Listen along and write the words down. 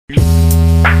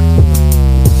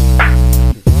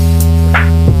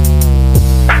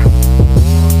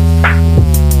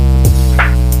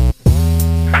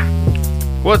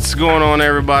What's going on,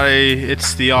 everybody?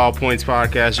 It's the All Points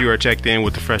Podcast. You are checked in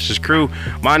with the freshest crew.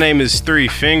 My name is Three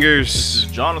Fingers. This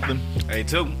is Jonathan. Hey,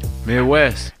 two.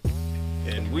 Midwest.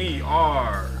 And we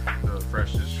are the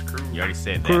freshest crew. You already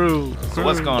said that. Crew. So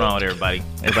what's going on with everybody?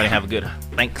 Everybody have a good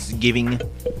Thanksgiving?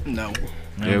 No,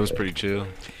 Yeah, it was pretty chill.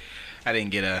 I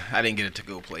didn't get a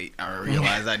to-go plate. I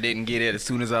realized I didn't get it as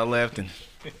soon as I left, and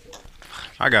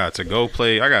I got to-go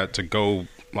plate. I got to-go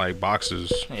like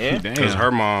boxes. Yeah. Because her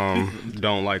mom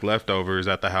don't like leftovers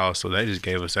at the house, so they just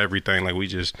gave us everything. Like we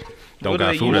just don't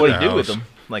got food at the house. What do you do with them?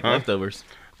 Like leftovers?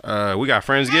 We got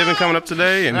Friendsgiving coming up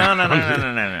today. And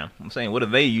No. I'm saying, what do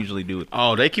they usually do with them?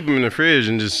 Oh, they keep them in the fridge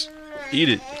and just eat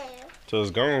it till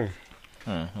it's gone.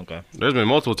 Okay. There's been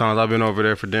multiple times I've been over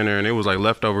there for dinner and it was like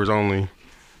leftovers only.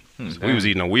 We was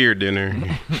eating a weird dinner.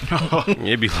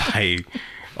 It'd be like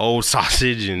old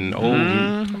sausage and old.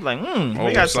 I'm like,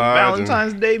 we got some sides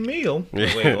Valentine's Day meal.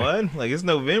 Yeah. Wait, what? Like, it's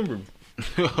November.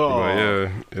 But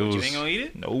yeah, it was. you ain't gonna eat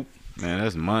it? Nope. Man,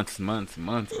 that's months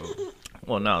old.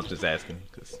 Well, no, I was just asking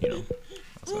because, I was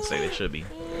going to say they should be,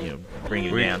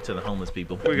 bringing it down to the homeless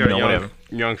people. We got whatever.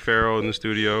 young Pharaoh in the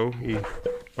studio. He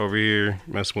over here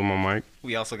messing with my mic.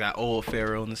 We also got old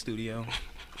Pharaoh in the studio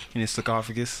in his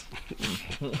sarcophagus.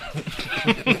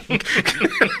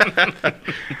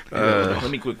 Let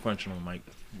me quick crunch on my mic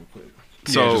real quick.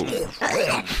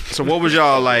 So what was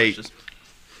y'all like?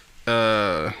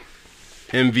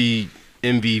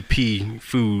 MVP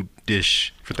food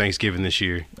dish for Thanksgiving this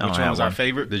year? I Which don't one was have our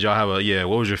favorite? Did y'all have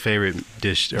what was your favorite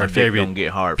dish or My dick favorite don't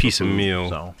get hard for piece of food, meal?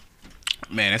 So.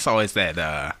 Man, it's always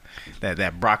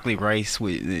that broccoli rice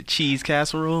with the cheese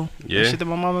casserole. Yeah. That shit that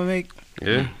my mama make.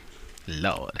 Yeah,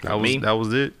 Lord. that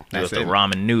was it. That's That's the it.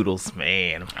 ramen noodles,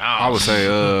 man. I would say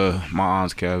my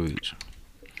aunt's cabbage.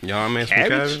 Y'all made some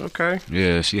Cabbage? cabbage? Okay.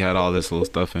 Yeah, she had all this little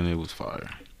stuff in it. It was fire.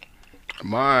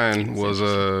 Mine was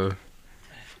the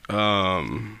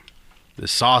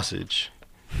sausage.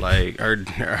 Like her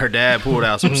dad pulled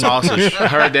out some sausage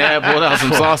Her dad pulled out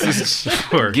some sausage.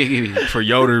 for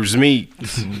Yoder's meat.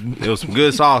 It was some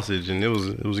good sausage and it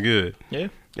was good. Yeah.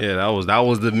 Yeah, that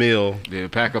was the meal. Did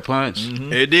it pack a punch?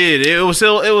 It did. It was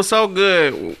so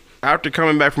good. After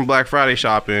coming back from Black Friday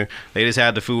shopping, they just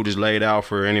had the food just laid out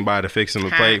for anybody to fix them a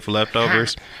plate for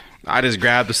leftovers. I just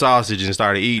grabbed the sausage and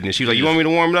started eating it. She was like, "You want me to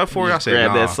warm it up for you?" I said,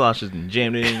 Grab "Nah." that sausage and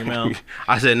jammed it in your mouth.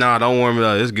 I said, "Nah, don't warm it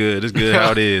up. It's good. It's good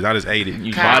how it is." I just ate it.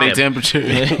 You Body got that- temperature.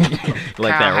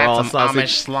 like that raw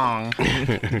sausage. slong.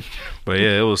 But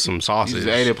yeah, it was some You sausage. just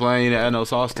ate it plain. You didn't add no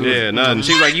sauce to it. Yeah, nothing.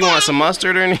 She was like, "You want some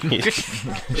mustard or anything?"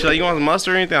 She's like, "You want some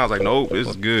mustard or anything?" I was like, "Nope, this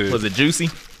is good." Was it juicy?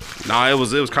 Nah, it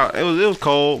was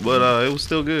cold, but it was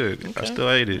still good. I still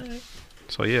ate it.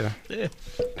 So yeah. Yeah.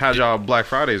 How'd y'all Black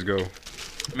Fridays go?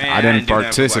 Man, I didn't do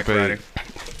that for Black participate. Friday.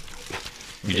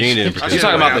 Eugene didn't You participate.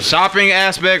 talking about the shopping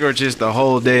aspect or just the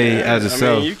whole day as I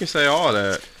itself? mean, you can say all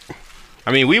that.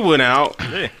 I mean, we went out.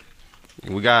 Yeah.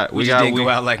 We got We just didn't go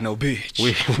out like no bitch.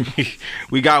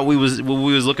 we got what we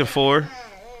was looking for.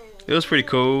 It was pretty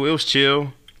cool. It was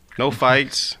chill. No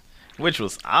fights. Which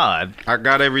was odd. I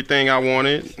got everything I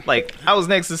wanted. Like, I was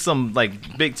next to some,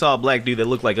 like, big, tall black dude that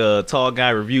looked like a tall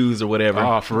guy reviews or whatever.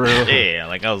 Oh, for real? Yeah,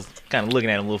 like, I was kind of looking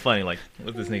at him a little funny, like,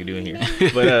 what's this nigga doing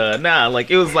here? But, nah,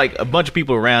 like, it was, like, a bunch of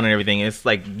people around and everything. And it's,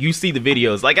 like, you see the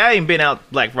videos. Like, I ain't been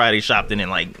out Black Friday shopping in,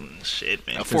 like, shit,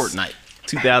 man. A fortnight.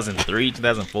 2003,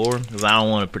 2004, because I don't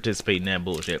want to participate in that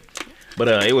bullshit. But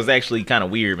it was actually kind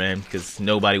of weird, man, because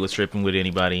nobody was tripping with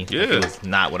anybody. Yeah. It was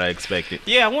not what I expected.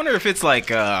 Yeah, I wonder if it's like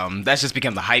that's just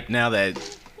become the hype now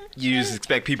that you just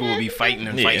expect people will be fighting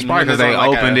and Yeah, fighting. it's Probably because they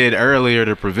opened it earlier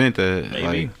to prevent that.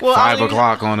 Maybe. Like Well, 5 I mean-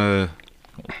 o'clock on a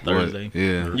Thursday. What?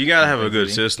 Yeah. You gotta have a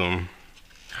good system.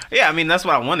 Yeah, I mean that's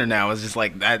what I wonder now. It's just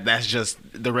like that's just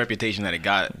the reputation that it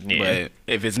got. Yeah. But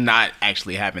if it's not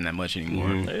actually happening that much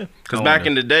anymore, Yeah. Because I back wonder.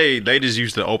 in the day, they just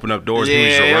used to open up doors. Yeah, People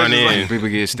used it to was run just in. like- People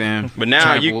get stamped. But now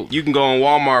trampled. you can go in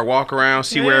Walmart, walk around,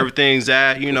 see where Yeah. everything's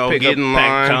at. You know, Pick get up in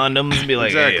pack line. condoms and be like,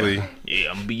 Exactly. yeah,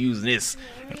 I'm gonna be using this.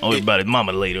 Oh, everybody's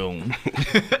mama later on.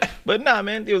 But nah,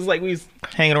 man, it was like we was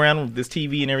hanging around with this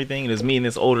TV and everything, and it was me and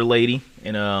this older lady,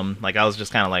 and like I was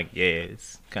just kind of like, yeah,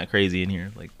 it's kind of crazy in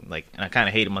here, like, and I kind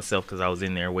of hated myself because I was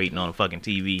in there waiting on a fucking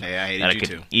TV. Hey, I hated that you could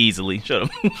too. easily shut up.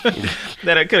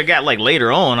 That I could have got like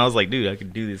later on. I was like, dude, I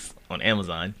could do this on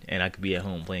Amazon, and I could be at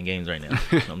home playing games right now.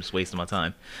 I'm just wasting my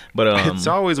time. But It's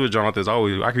always with Jonathan. It's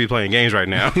always I could be playing games right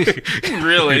now.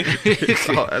 really.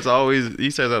 That's always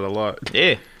he says that a lot.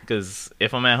 yeah, because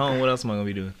if I'm at home, what else am I gonna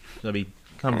be doing? I'll be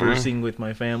conversing with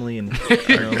my family, and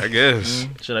you know, I guess.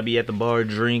 should I be at the bar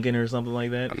drinking or something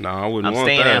like that? No, I wouldn't I'm want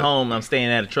staying that. at home. I'm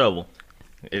staying out of trouble.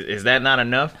 Is that not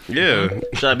enough? Yeah.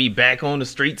 Should I be back on the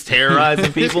streets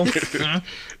terrorizing people?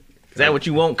 Is that what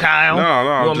you want, Kyle?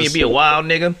 No, You want me to be a wild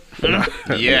nigga?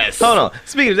 Yes. Hold on.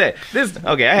 Speaking of that,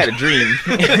 I had a dream.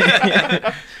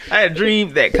 I had a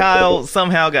dream that Kyle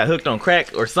somehow got hooked on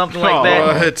crack or something like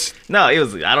that. What? No, I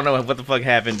don't know what the fuck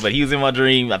happened, but he was in my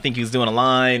dream. I think he was doing a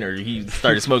line or he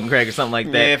started smoking crack or something like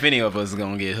Yeah, that. if any of us is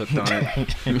gonna get hooked on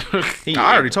it. I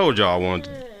I already told y'all I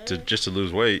wanted to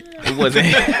lose weight. It wasn't.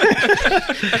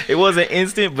 It wasn't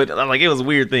instant, but like it was a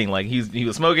weird thing. Like he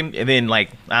was smoking, and then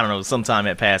like I don't know, some time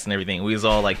had passed and everything. We was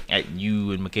all like at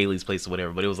you and McKaylee's place or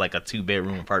whatever, but it was like a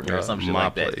 2-bedroom apartment or some shit my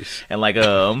like that. place. And like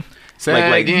Say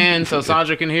that again so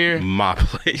Sandra can hear. My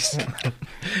place.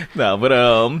 no, but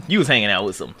you was hanging out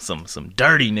with some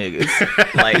dirty niggas,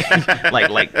 like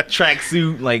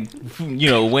tracksuit, like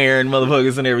wearing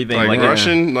motherfuckers and everything, Like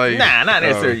Russian, like Nah, not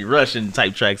necessarily Russian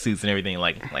type tracksuits and everything.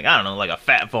 Like I don't know, like a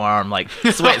Fat Farm like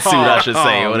sweatsuit, I should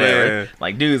say, or whatever. Man.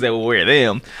 Like dudes that would wear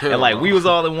them. And like we was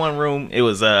all in one room. It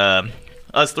was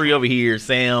us three over here,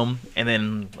 Sam, and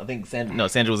then I think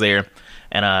Sandra was there,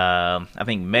 and I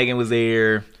think Megan was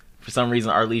there. For some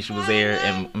reason, Arlisha was there,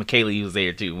 and McKaylee was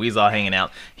there too. We was all hanging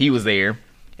out. He was there.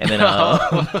 And then,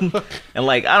 and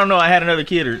like, I don't know, I had another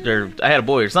kid or I had a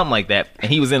boy or something like that.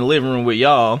 And he was in the living room with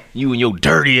y'all, you and your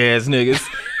dirty ass niggas.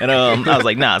 And I was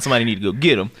like, nah, somebody need to go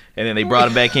get him. And then they brought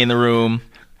him back in the room.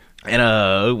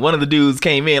 And one of the dudes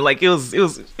came in, like it was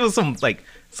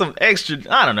some extra,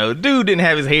 I don't know, dude didn't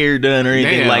have his hair done or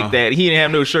anything like that. He didn't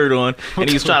have no shirt on, and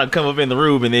he was trying to come up in the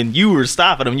room, and then you were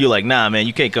stopping him. You're like, nah, man,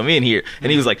 you can't come in here.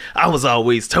 And he was like, I was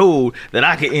always told that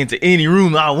I could enter any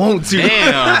room I want to.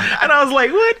 Damn. And I was like,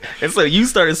 what? And so you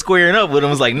started squaring up with him.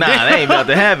 I was like, nah, that ain't about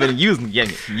to happen. You and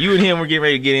him were getting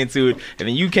ready to get into it, and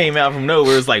then you came out from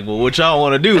nowhere. It's like, well, what y'all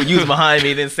want to do? You was behind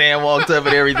me, then Sam walked up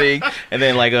and everything, and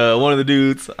then like one of the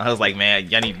dudes, I was like, man,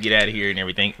 y'all need to get out of here and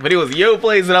everything. But it was your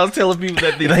place, and I was telling people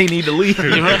that they need to leave.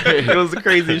 It was the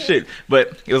craziest shit.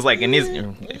 But it was like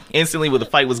instantly when the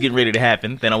fight was getting ready to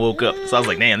happen, then I woke up. So I was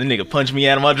like, damn, the nigga punched me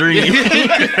out of my dream.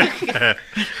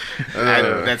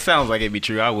 That sounds like it'd be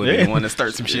true. I would be the one to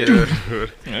start some shit up.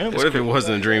 What if it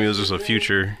wasn't a dream? It was just a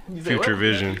future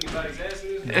vision.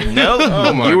 No,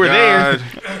 Oh my you were God.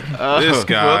 there. This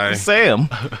guy. Sam.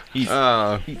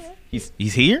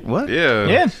 He's here. What? Yeah.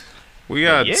 Yeah. We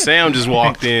got Yeah. Sam just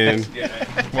walked in.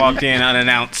 Walked in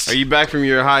unannounced. Are you back from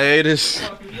your hiatus?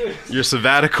 Your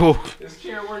sabbatical? This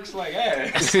chair works like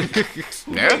ass.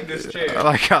 Yeah. This chair. I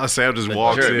like how Sam just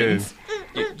walks in.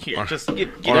 Here, just get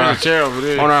On our, chair over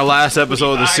there. on our last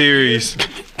episode of the series.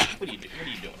 What are you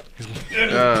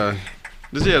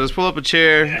doing? Let's pull up a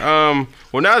chair.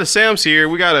 Well, now that Sam's here,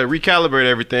 we gotta recalibrate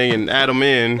everything and add him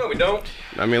in. No, we don't.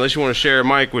 I mean, unless you want to share a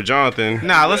mic with Jonathan.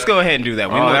 Nah, let's go ahead and do that.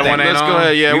 We want Let's go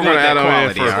ahead. Yeah, we we're gonna want add that him in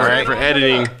quality, for all right?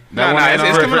 editing. No,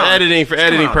 it's For coming on. editing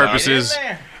Come on, purposes.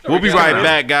 dog. We'll be right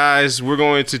back, guys. We're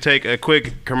going to take a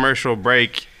quick commercial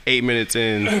break. 8 minutes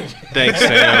in. Thanks,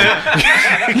 Sam.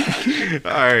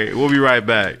 All right, we'll be right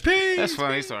back. That's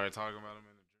funny. He started talking about him.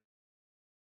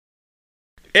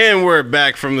 And we're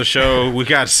back from the show. We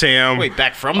got Sam. Wait,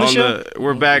 back from the show?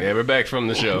 We're back. Yeah, we're back from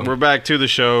the show. We're back to the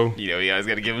show. You know, you guys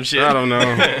gotta give him shit. I don't know.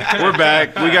 We're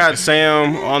back. We got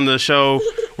Sam on the show.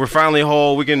 We're finally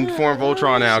whole. We can form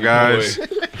Voltron now, guys.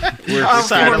 I'm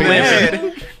tired of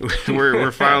living.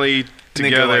 We're finally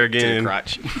together again.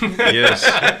 Crotch. Yes.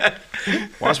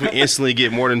 Watch me instantly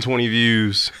get more than 20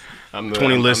 views.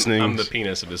 20 listenings. I'm the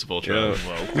penis of this Voltron.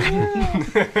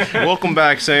 Welcome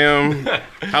back, Sam.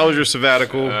 How was your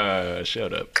sabbatical?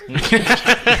 Shut up.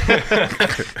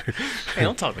 Hey,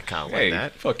 don't talk to Kyle like Hey,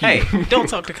 that. fuck you. Hey, don't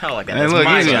talk to Kyle like that. Hey, That's look,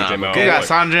 my you job. got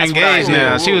Sandra engaged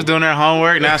now. She was doing her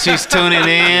homework. Now she's tuning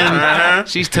in.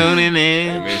 She's tuning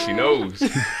in. Man, she knows.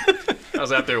 I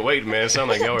was out there waiting, man. It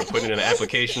sounded like y'all were putting in an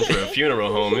application for a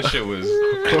funeral home. This shit was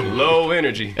low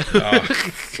energy.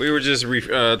 We were just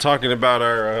talking about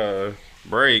our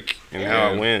break and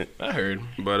how it went. I heard.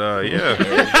 But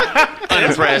yeah.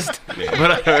 Unimpressed.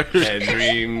 Had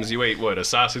dreams. You ate what? A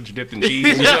sausage dipped in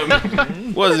cheese or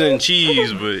something? Wasn't in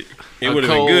cheese, but it would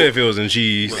have been good if it was in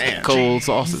cheese. Cold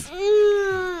sausage.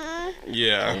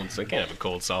 Yeah. So I can't have a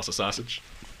cold salsa sausage.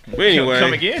 But anyway.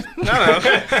 Come again? No.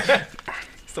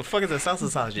 What the fuck is that salsa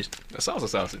sausage? A salsa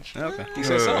sausage. Okay. You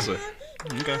said salsa.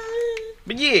 Okay.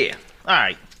 But yeah. All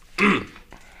right.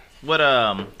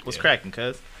 What's cracking,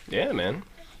 cuz? Yeah, man.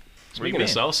 Speaking been? of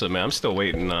salsa, man, I'm still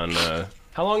waiting on.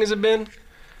 How long has it been?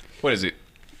 What is it?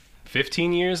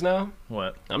 15 years now?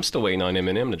 What? I'm still waiting on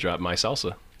Eminem to drop my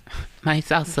salsa. My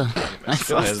salsa. My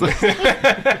Still salsa.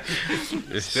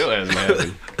 hasn't, it still hasn't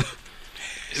happened.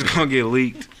 It's gonna get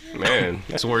leaked. Man,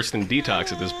 it's worse than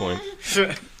Detox at this point.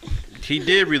 He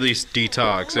did release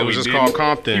Detox. It No, was he just didn't. called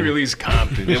Compton. He released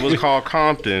Compton. It was called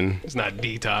Compton. It's not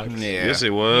Detox. Yeah. Yes,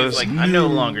 it was. Like, I no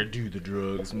longer do the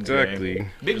drugs. Exactly.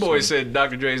 Big Boy said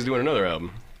Dr. Dre's doing another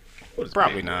album.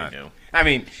 Probably not. I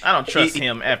mean, I don't trust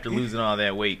him after losing all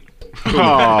that weight.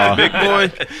 Oh, Big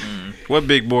Boy? What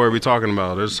Big Boy are we talking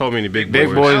about? There's so many Big Boys.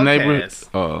 Big Boy's neighbor.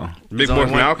 Outcast. Big Boy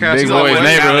from Outkast? Big he's only Boy's one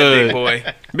talented neighborhood. Big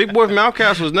Boy. Big Boy from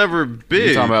Outkast was never You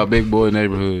big. talking about Big Boy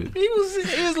neighborhood? He was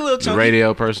a little The chunky.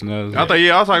 radio personality. I thought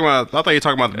you were talking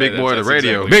about the Big Boy of the that's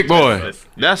radio. exactly- Big Boy.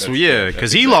 That's yeah, that's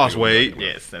because he exactly lost what we're weight. talking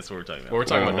about. Yes, that's what we're talking Well, we're about.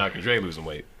 talking about Dr. Dre losing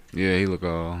weight. Yeah, he look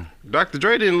all. Dr.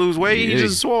 Dre didn't lose weight. He Yeah.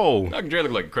 just swole. Dr. Dre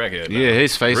looked like a crackhead. now. Yeah,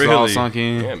 his face is all Really? sunk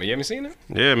in. Yeah, man, you haven't seen it?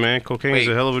 Yeah, man. Cocaine's Wait.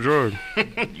 a hell of a drug.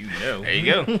 You know. There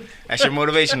you go. That's your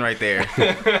motivation right there. I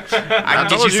can get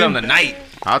told you you. something tonight.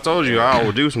 I told you I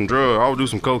will do some drug. I will do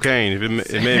some cocaine if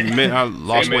it meant I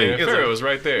lost Hey, man, weight. Pharaoh was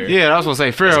right there. Yeah, I was gonna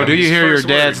say, Pharaoh, do you his hear your first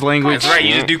dad's word. language? That's right.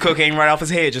 You just do cocaine right off his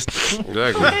head. Just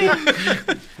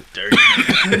Exactly. Dirty.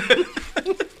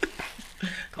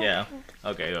 Yeah.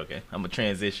 Okay. I'm gonna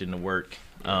transition to work.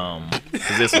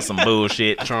 Cause this was some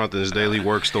bullshit. Jonathan's daily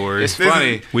work story. It's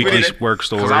funny. Weekly work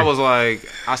story. Cause I was like,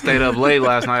 I stayed up late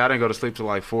last night. I didn't go to sleep till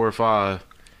like 4 or 5.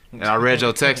 And I read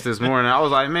your text this morning. I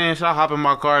was like, man, should I hop in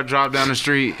my car, drop down the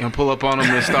street, and pull up on them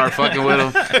and start fucking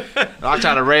with them? I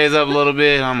try to raise up a little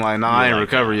bit. I'm like, nah, I ain't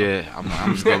recovered yet.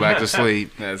 I'm just go back to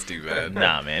sleep. that's too bad.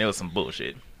 Nah, man, it was some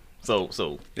bullshit.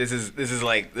 So This is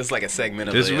like a segment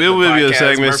of this the, will the be a podcast,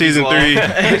 segment, Murphy's season Law. 3. yo, it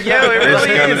It's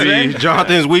really gonna is, be man.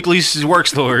 Jonathan's weekly work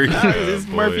story. It's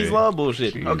boy. Murphy's Law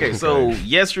bullshit. Okay, so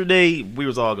yesterday we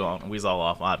was all gone. We was all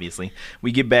off, obviously.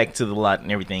 We get back to the lot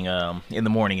and everything in the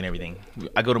morning and everything.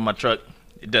 I go to my truck.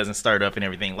 It doesn't start up and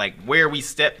everything. Like, where we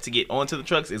step to get onto the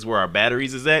trucks is where our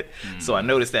batteries is at. So I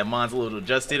noticed that mine's a little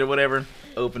adjusted or whatever.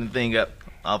 Open the thing up.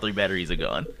 All 3 batteries are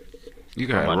gone. You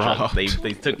From got my truck. robbed. They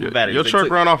took the batteries. Your They truck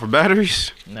took- run off of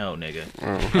batteries? No, nigga.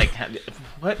 Like,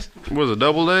 what? Was it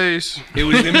double days? It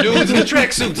was them dudes in the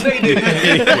tracksuits. They did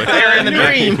it. They're in the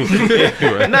dream.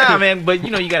 Anyway. Nah, man, but you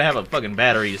know you gotta have a fucking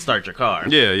battery to start your car.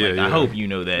 Yeah, Like, I yeah. hope you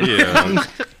know that.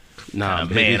 Yeah. Nah,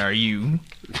 Man, are you?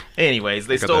 Anyways,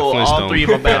 they got stole that all Flintstone 3 of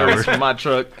my batteries power. from my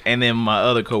truck, and then my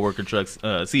other coworker trucks,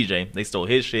 CJ. They stole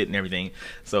his shit and everything.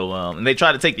 So, and they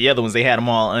tried to take the other ones. They had them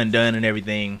all undone and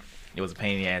everything. It was a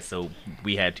pain in the ass, so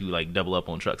we had to like double up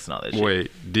on trucks and all that shit. Wait,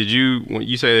 did you, when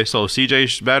you say they stole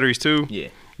CJ's batteries too? Yeah.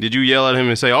 Did you yell at him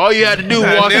and say, all you had to do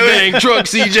was wash the dang truck,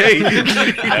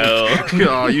 CJ? No,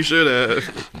 Oh, you should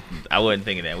have. I wasn't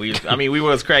thinking that. We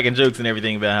was cracking jokes and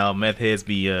everything about how meth heads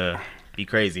be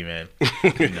crazy, man.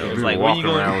 You know, it's like, when you walking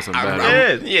around going? with some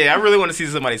batteries. Yeah. Yeah, I really want to see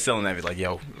somebody selling that. Be like,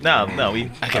 yo, No,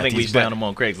 I think we these found them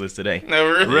on Craigslist today. no,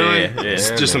 really? Yeah, yeah. It's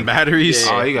just some batteries.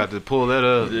 Oh, you got to pull that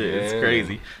up. Yeah, it's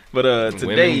crazy. But Women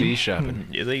today, be shopping.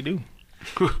 yes, they do.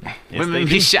 Women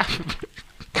be shopping.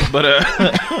 But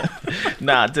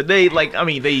nah, today, like, I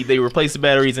mean, they replaced the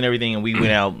batteries and everything, and we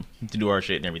went out to do our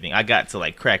shit and everything. I got to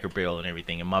like Cracker Barrel and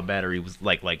everything, and my battery was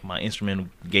like my instrumental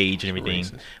gauge and everything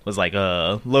was like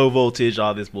low voltage,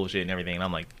 all this bullshit and everything. And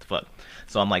I'm like, fuck.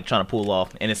 So I'm like trying to pull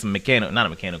off, and it's a mechanical, not a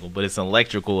mechanical, but it's an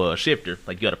electrical shifter.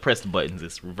 Like, you got to press the buttons.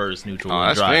 It's reverse, neutral, Oh,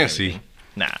 that's drive and fancy. everything.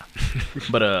 Nah,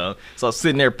 but so I was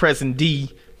sitting there pressing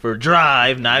D for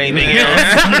drive, not anything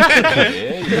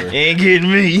else. Ain't getting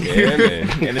me. Yeah,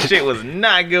 man. And the shit was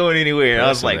not going anywhere. I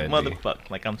was like, Pressing that D. motherfucker,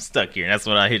 like I'm stuck here. And that's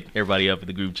when I hit everybody up in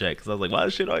the group chat because I was like, why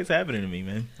is shit always happening to me,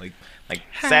 man? Like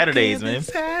Saturdays, man.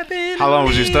 How long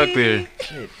was you stuck there?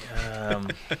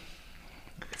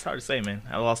 It's hard to say, man.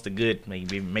 I lost a good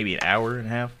maybe an hour and a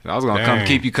half, I was gonna come Dang.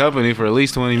 keep you company for at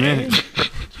least 20 minutes.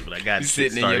 but I got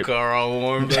Sitting in started. your car all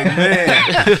warm. Like,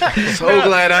 man, so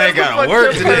glad I ain't gotta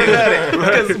work today.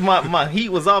 Because my heat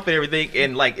was off and everything,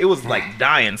 and like it was like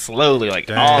dying slowly. Like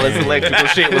all this electrical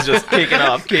shit was just kicking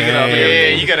off and Yeah,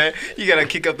 everything. you gotta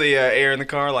kick up the air in the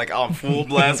car like on full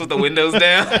blast with the windows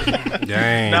down.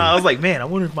 Dang. No, I was like, man, I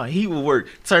wonder if my heat will work.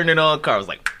 Turned it on, car was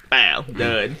like, bow,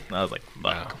 done. I was like,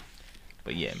 fuck.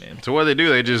 But yeah, man. So what they do?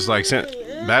 They just like sent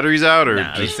batteries out, or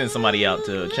Nah, they just sent somebody out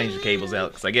to change the cables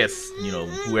out because I guess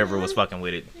whoever was fucking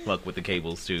with it fuck with the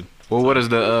cables too. Well, what does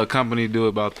the company do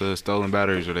about the stolen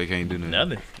batteries, or they can't do nothing?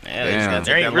 Nothing. Damn.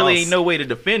 There ain't really ain't no way to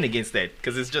defend against that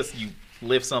because it's just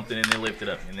lift something and then lift it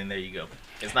up, and then there you go.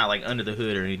 It's not like under the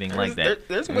hood or anything like that.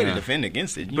 There's a way to defend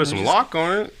against it. You Put some lock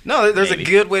on it. No, there's Maybe. a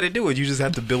good way to do it. You just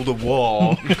have to build a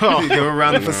wall. You go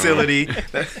around the facility.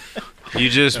 You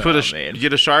just put man.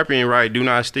 get a Sharpie and write "Do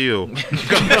not steal." You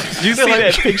see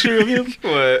that picture of him?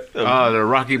 What? Oh, the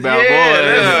Rocky Balboa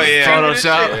yeah.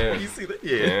 Photoshop. Yeah. You see that?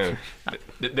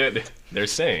 Yeah. They're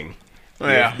saying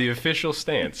Yeah. the official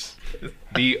stance.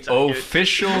 The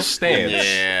official stance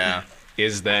Yeah.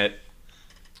 is that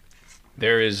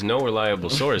there is no reliable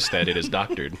source that it is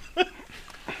doctored.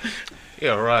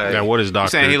 Yeah, right. Now, what is You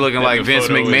doctor? saying he looking That like the Vince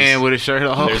photo McMahon is- with his shirt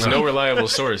off? There's no reliable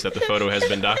source that the photo has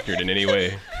been doctored in any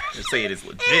way. Just say it is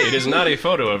legit. It is not a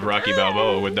photo of Rocky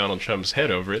Balboa with Donald Trump's head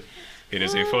over it. It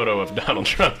is a photo of Donald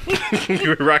Trump.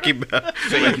 Rocky. That's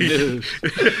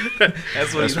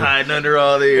what he's hiding under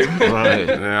all there. Right.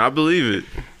 I believe it.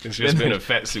 It's just been a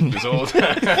fat suit this whole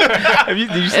time. Did you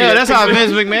see Yeah, that that's how picture?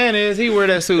 Vince McMahon is. He wear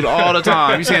that suit all the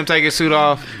time. You see him take his suit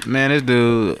off, man. This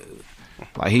dude,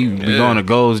 like he be going to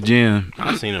Gold's Gym.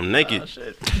 I seen him naked. Oh,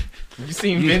 shit. You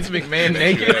seen Vince McMahon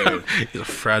naked? He's a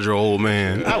fragile old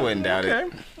man. I wouldn't doubt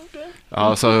it.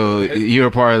 Also, you're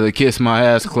a part of the Kiss My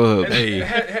Ass Club. Hey.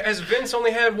 Has Vince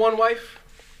only had one wife?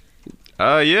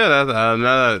 Yeah,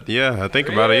 I think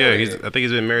about it. Yeah, I think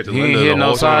he's been married to He Linda ain't the hitting no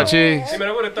whole side time. chicks. I mean,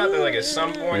 I would have thought that like at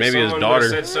some point Maybe his someone daughter.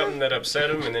 would have said something that upset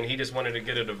him, and then he just wanted to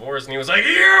get a divorce, and he was like,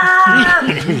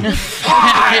 "Yeah."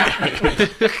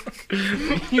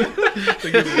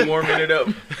 He's warming it up.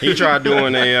 He tried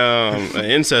doing an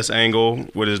incest angle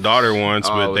with his daughter once,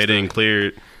 Oh, but what's they didn't clear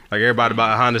it. Like everybody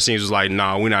behind the scenes was like,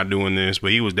 "Nah, we're not doing this,"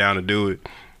 but he was down to do it.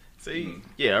 See,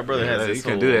 yeah, our brother has You this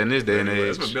can whole- do that in this day and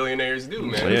That's age. what billionaires do,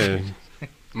 man. Yeah,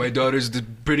 My daughter's the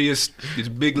prettiest. It's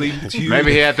big league. It's huge.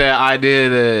 Maybe he had that idea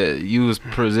that you was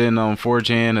presenting on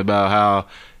 4chan about how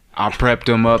I prepped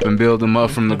him up and built him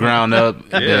up from the ground up.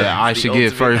 That I should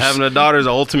get first. having a daughter is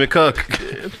the ultimate cuck.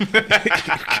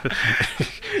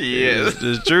 Yeah.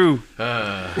 It's true.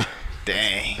 Dang.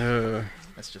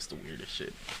 That's just the weirdest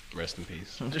shit. Rest in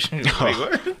peace. Wait,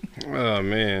 what? Oh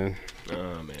man.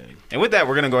 Oh man. And with that,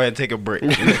 we're gonna go ahead and take a break.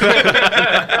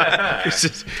 It's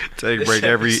just take a break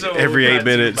every 8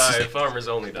 minutes. By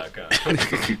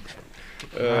farmersonly.com.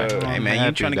 Hey man,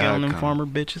 you trying to get on them Happy.com. farmer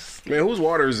bitches? Man, whose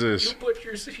water is this? Put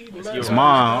your seed in my It's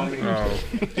mine. Oh,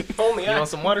 only You want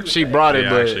some water? She brought it,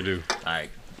 yeah, I actually but do. Alright,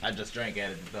 I just drank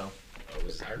at it though.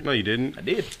 No, you didn't. I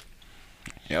did.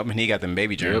 Yep, and he got them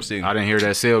baby germs too. I didn't hear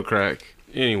that seal crack.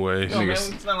 Anyway, No, man,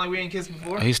 it's not like we ain't kissed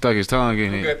before. He stuck his tongue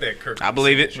in Who it. got that Kirkland? I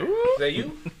believe it. signature? Is that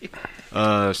you?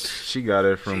 She got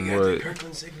it from what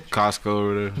Kirkland signature. Costco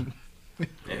over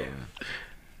there.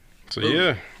 so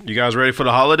yeah, you guys ready for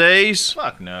the holidays?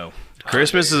 Fuck no.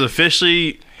 Christmas is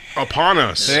officially upon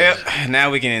us. Yep.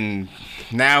 Now we can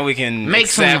Make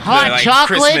some accept hot the,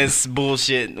 chocolate. Christmas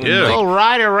bullshit. Yeah. Go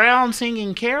ride around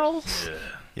singing carols.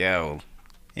 Yo,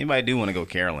 anybody do want to go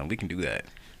caroling? We can do that.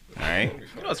 All right.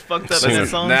 You know what's fucked up Soon. in that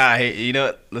song? Nah, hey, you know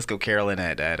what? Let's go caroling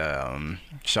at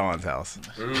Sean's house.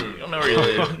 You don't know where you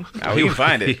live. We can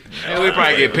find it. And we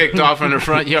probably get picked off in the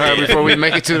front yard before we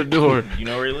make it to the door. You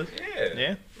know where you live? Yeah.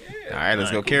 Yeah? All right,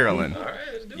 let's go caroling. All right,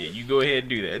 let's do it. Yeah, you go ahead and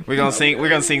do that. We're gonna sing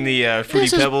the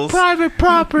Fruity Pebbles private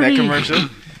property. that commercial.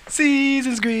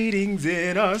 Season's greetings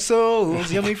in our souls,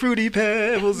 yummy fruity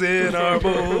pebbles in our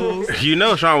bowls. You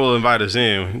know Sean will invite us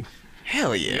in.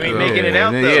 Hell yeah! You ain't making it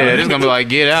out, though. Yeah, this gonna be like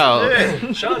get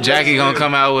out. Sean Jackie does gonna live-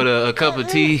 come out with a cup of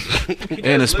tea he and does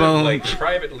a live, spoon. like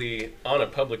privately on a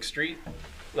public street.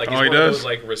 Like it's Oh, he one of does? those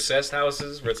like recessed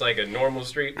houses where it's like a normal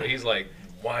street, but he's like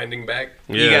winding back.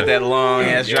 You got that long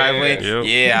ass Yeah. driveway. Yep.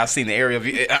 Yeah, I've seen the aerial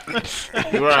view.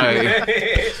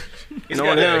 Right.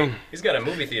 Knowing him. He's got a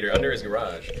movie theater under his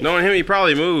garage. Knowing him, he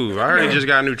probably moved. I heard he just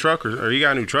got a new truck, or he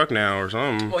got a new truck now, or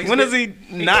something. Well, he's When does been-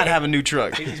 he not have a new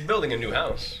truck? He's building a new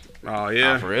house. Oh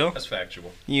yeah, For real? That's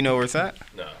factual. You know where it's at?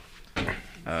 No.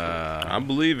 I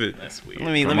believe it. That's weird.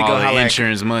 Let me From go all the holla at,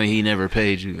 insurance money he never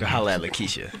paid you. holla at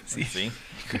Lakeisha. See? See?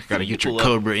 Gotta get your Pull up.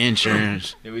 Cobra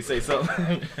insurance. Did we say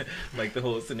something? Like the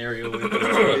whole scenario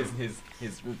with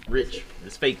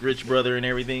his fake rich brother and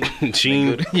everything?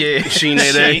 Sheen, Yeah. Sheen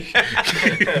Day.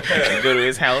 You go to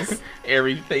his house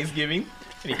every Thanksgiving,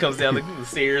 and he comes down the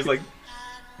stairs like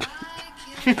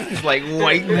it's like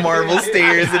white marble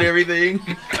stairs and everything.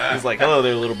 He's like, "Hello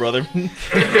there, little brother."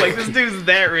 Like this dude's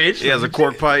that rich. He has a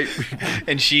cork pipe.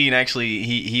 And Sheen actually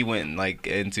he went like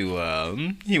into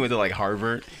he went to like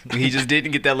Harvard. He just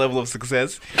didn't get that level of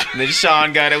success. And then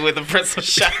Sean got it with a pretzel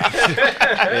shop.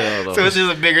 So it's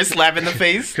just a bigger slap in the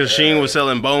face. Because Sheen was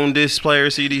selling bone disc player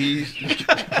CDs.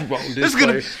 Bone disc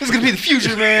This is gonna be the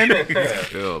future, man.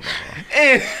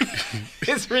 And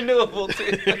It's renewable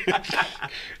too.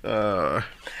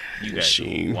 You guys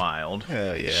Sheen. are wild.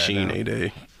 Hell yeah. Sheen A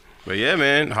Day. But yeah,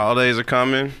 man, holidays are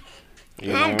coming.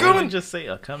 You know, Couldn't just say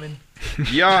coming.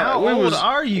 Yeah, How old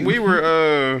are you? We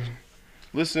were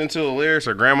listening to the lyrics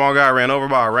of Grandma got ran over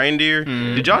by a reindeer.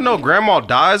 Did y'all know Grandma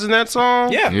dies in that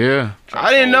song? Yeah. Yeah.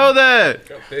 I didn't know that.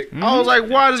 I was like,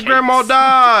 why does Grandma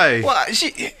die? Well,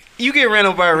 you get ran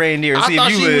over by a reindeer and I see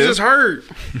thought if you she was live. just hurt.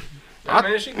 Nah,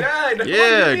 man, she died.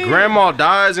 Yeah, Grandma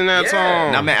dies in that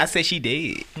song. Nah, man, I say she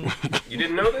dead. You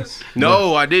didn't know this?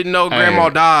 No, I didn't know Grandma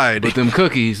died. But them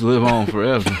cookies live on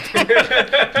forever.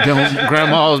 Them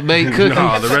grandma's baked cookies.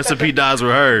 No, the recipe dies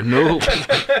with her. Nope.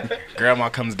 Grandma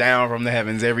comes down from the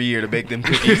heavens every year to bake them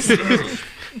cookies.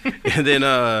 And then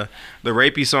the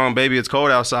rapey song "Baby It's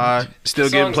Cold Outside" still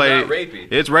The getting song's played. not rapey.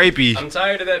 It's rapey. I'm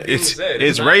tired of that being said.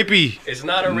 It's not, rapey. It's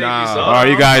not a rapey Nah. song. All right,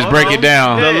 you guys break it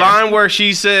down. The line where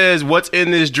she says, "What's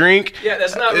in this drink?" Yeah,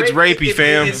 that's not It's rapey,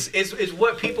 fam. It's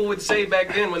what people would say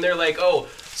back then when they're like, oh,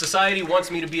 society wants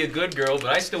me to be a good girl, but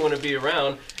I still want to be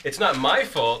around. It's not my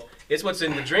fault. It's what's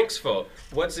in the drink's fault.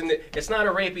 It's not a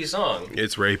rapey song.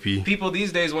 It's rapey. People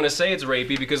these days want to say it's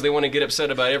rapey because they want to get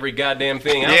upset about every goddamn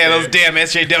thing out Yeah, there. those damn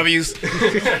SJWs.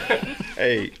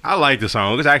 Hey, I like the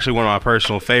song. It's actually one of my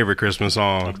personal favorite Christmas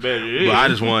songs. But I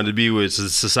just wanted to be with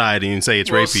society and say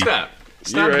it's Well, rapey. stop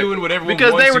You're right. doing what everyone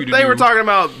Because wants they were you to they do. were talking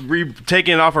about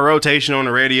taking it off a rotation on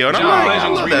the radio, and John I'm like, I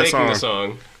Legend's love that remaking song. the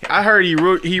song. I heard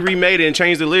he remade it and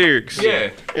changed the lyrics.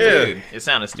 Yeah. Yeah. Dude. It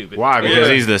sounded stupid. Why? Because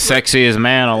Yeah. he's the sexiest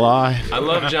man alive. I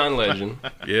love John Legend,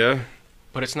 Yeah.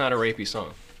 but it's not a rapey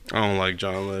song. I don't like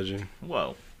John Legend.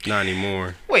 Whoa. Not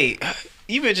anymore. Wait,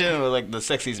 you mentioned like the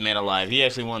sexiest man alive. He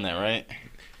actually won that, right?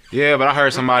 Yeah, but I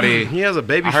heard somebody. He has a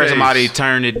baby I heard face. somebody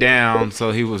turned it down,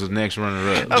 so he was the next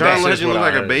runner-up. Okay. John That's Legend what looked I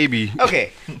like a heard. baby.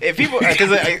 Okay, if people, because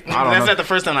that's know. not the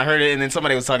first time I heard it, and then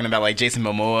somebody was talking about like Jason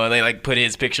Momoa. They like put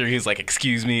his picture. He was like,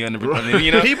 "Excuse me," on the,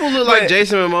 you know. People look like But-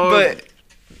 Jason Momoa. But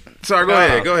Sorry, go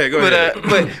ahead. Go ahead.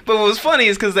 But what was funny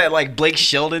is because that like Blake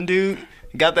Shelton dude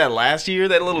got that last year.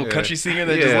 That little country singer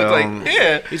that just looked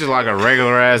like He's just like a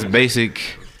regular-ass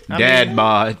basic dad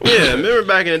bod. Yeah, remember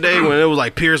back in the day when it was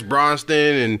like Pierce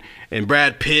Brosnan and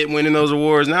Brad Pitt winning those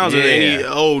awards? Now it's any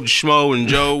old schmo and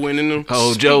Joe winning them.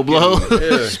 Oh, Joe Blow.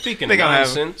 Yeah. Speaking They of gonna have-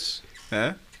 nonsense,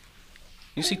 Huh?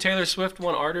 you see Taylor Swift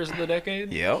won Artist of the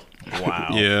Decade? Yep. Wow.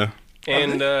 Yeah.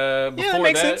 And before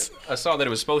makes that, sense. I saw that it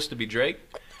was supposed to be Drake.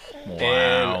 Wow.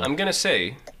 And I'm going to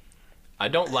say, I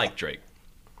don't like Drake.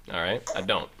 All right? I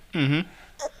don't. Mhm.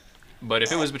 But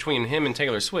if it was between him and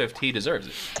Taylor Swift, he deserves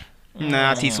it.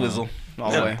 Nah, T Swizzle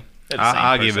all the way. They're the same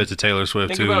I'll give person. it to Taylor Swift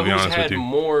Think too, to about be who's honest had with you.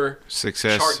 more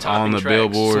Success chart-topping on the tracks.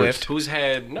 billboards. Swift. Who's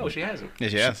had... No, she hasn't.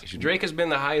 Yes, yes. Drake has been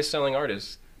the highest-selling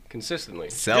artist consistently.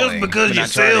 Selling, but not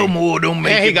charting. more don't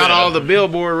And he got all the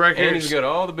Billboard And records. he's got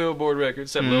all the Billboard records,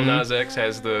 except Lil Nas X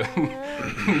has the...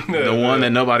 The one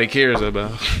that nobody cares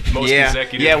about. most Yeah,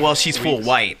 consecutive yeah. Well, she's full weeks.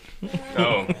 white.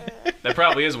 Oh, that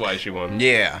probably is why she won.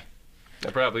 Yeah.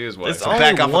 That probably is why. It's So all-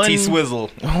 Back Only off of T one- Swizzle.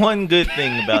 One good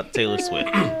thing about Taylor Swift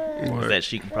is that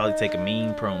she can probably take a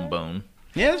mean prone bone.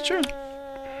 Yeah, that's true.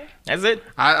 That's it.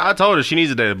 I told her she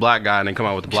needs to date a black guy and then come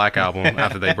out with the black album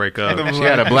after they break up. She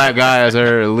had a black guy as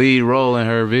her lead role in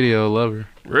her video, Lover.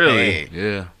 Really? Hey.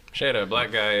 Yeah. she had a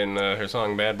black guy in her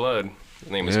song "Bad Blood." His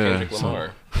name was Yeah, Kendrick so-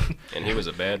 Lamar, and he was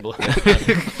a bad blood.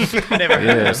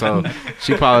 Yeah, so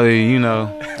she probably, you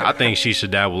know, I think she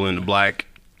should dabble in the black.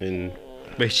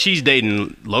 But she's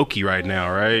dating Loki right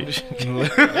now, right?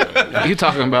 you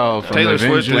talking about from Taylor the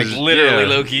Swift Avengers? is Literally, yeah.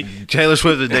 Loki. Taylor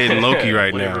Swift is dating Loki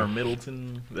right Whatever now.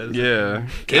 Middleton. That is Yeah.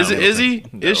 Kate Is he?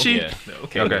 Middleton. Is she? Yeah,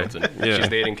 Kate Okay. Middleton. Yeah. She's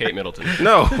dating Kate Middleton.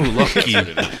 No, Loki.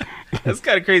 That's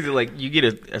kind of crazy. Like you get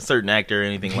a certain actor or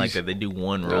anything like that, they do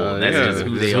one role, and that's yeah. just who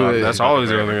That's they who are. it is. That's always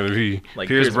going to be. Like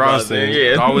Pierce Pierce Brosnan. Brosnan,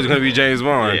 yeah. Always going to be James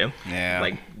Bond. Yeah. Yeah.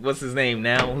 Like what's his name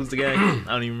now? Who's the guy? I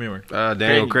don't even remember.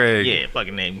 Daniel Craig. Yeah,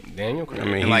 fucking name. Daniel Craig. I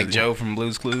mean, And he's- like Joe from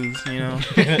Blue's Clues, you know?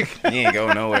 he ain't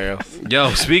going nowhere else.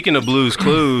 Yo, speaking of Blue's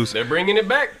Clues, They're bringing it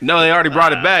back. no, they already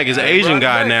brought it back. It's an They Asian brought it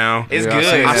guy back. now. It's Yeah, good.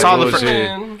 seen I that saw the bullshit.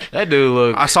 Man, That dude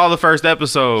look I saw the first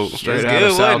episode. straight It's out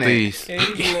good, of wasn't it? Southeast.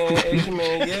 Asian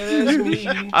man, yeah, that's me.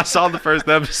 I saw the first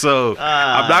episode.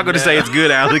 I'm not going to say it's good,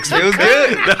 Alex. It was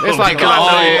good. It's like the because all,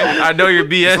 I know you're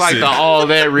BS. it's like the all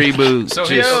that reboot. So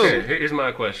here's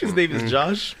my question: His name is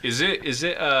Josh. Is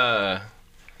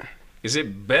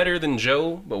it better than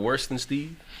Joe but worse than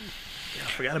Steve?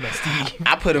 forgot about Steve.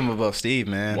 I put him above Steve,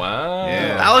 man. Wow.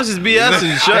 Yeah. Alex is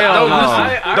BSing. Shut Hell up.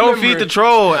 no. I Don't remember- feed the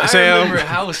troll, I Sam. remember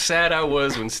how sad I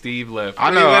was when Steve left. I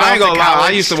know. went I ain't off gonna to lie. I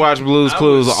college. used to watch Blue's I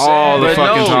Clues was all sad. the But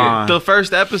fucking no, time. the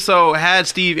first episode had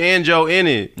Steve and Joe in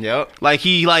it. Yep. Like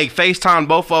he FaceTimed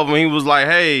both of them. He was like,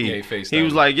 "Hey," Yeah, he FaceTimed. he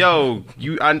was like, "Yo,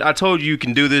 I told you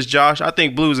can do this, Josh. I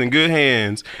think Blue's in good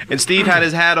hands." And Steve had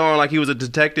his hat on like he was a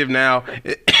detective now,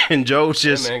 and Joe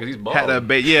just man, 'cause he's bald. had a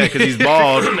because he's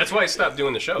bald. That's why I stopped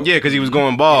doing the show. Yeah, because he was going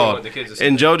You don't bald, want the kids to see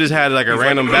and Joe just had like a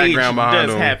random background behind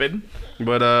does him. happen.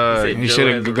 But said He Joe should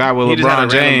has a- have got with he just had a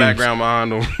LeBron random James. background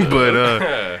behind him. But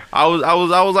I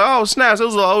was like, oh snaps,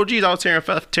 those are the OGs. I was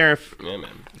tearing. Yeah, man.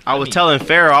 I was telling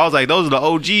Farrell, I was like, those are the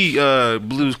OG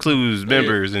Blues Clues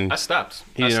members, and I stopped.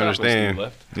 He I didn't stopped when understand. Steve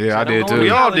left. Yeah, I I'm did going we too.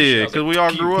 to all college. did I was because like, we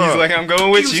all grew He's up. like, I'm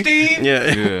going with you. Steve.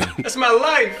 Yeah. Yeah. That's my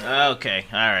life. Okay,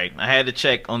 all right. I had to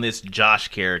check on this Josh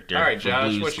character. All right, from Josh,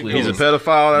 Blue's what you Clues. He's a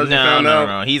pedophile. As you No, found no, out.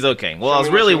 no. He's okay. Well, Show I was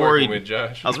me what really you're working worried. with,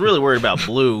 Josh. I was really worried about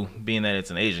Blue, being that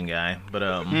it's an Asian guy. But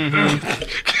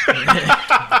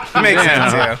Makes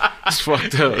sense, yeah. It's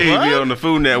fucked up. He'd be on the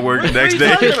Food Network the What next are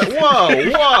you talking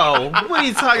day. about? Whoa! What are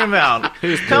you talking about?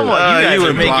 Come on, you guys you are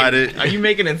implied making. it. Are you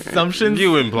making assumptions?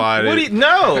 You implied What do it. you,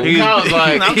 no. He was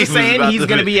like- I'm he just was saying about he's to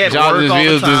gonna be at Josh's work all the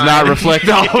views time. does not reflect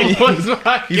all of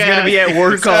what's He's gonna be at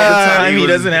work all the time. He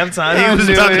doesn't have time. He was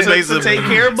about to say to take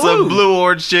care of Blue. some blue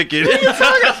orange chicken,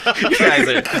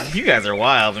 You guys are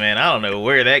wild, man. I don't know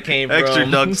where that came extra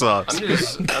from. duck sauce.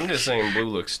 I'm just saying Blue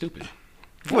looks stupid.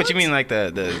 What you mean, like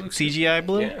the CGI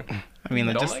Blue? Yeah. I mean,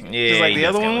 like, Don't just, like it? Yeah, just like he the does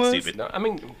other kinda one look was. stupid. No, I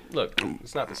mean, look,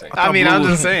 it's not the same. I mean, I'm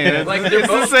Blue- just saying. Like they're it's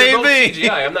both, the same they're thing. both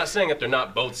CGI. I'm not saying that they're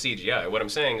not both CGI. What I'm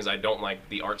saying is I don't like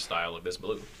the art style of this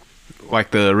Blue.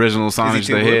 Like the original Sonic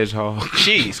too the blue? Hedgehog.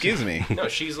 Excuse me. No,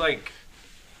 she's like,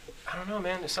 I don't know,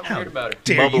 man. There's something weird about her.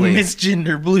 Dare you Bubbly.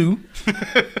 misgender Blue?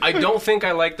 I don't think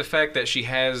I like the fact that she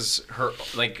has her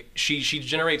like she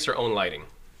generates her own lighting,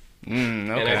 Okay.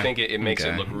 and I think it makes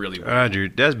Okay. it look really weird. Roger,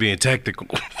 that's being technical.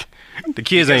 The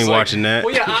kids ain't It's like- watching that.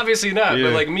 Well, yeah, obviously not. Yeah.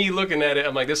 But like me looking at it,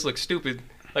 I'm like, this looks stupid.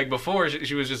 Like before,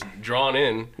 she was just drawn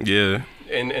in, Yeah.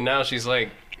 and now she's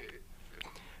like.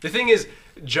 The thing is,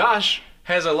 Josh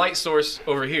has a light source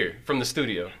over here from the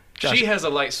studio. She has a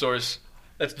light source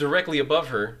that's directly above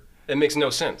her. That makes no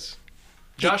sense.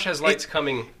 Josh has lights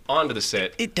coming onto the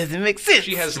set. It doesn't make sense.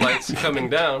 She has lights coming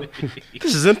down.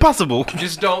 This is impossible.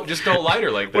 Just don't light her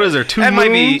like that. What is there, two That might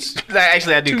be. moons?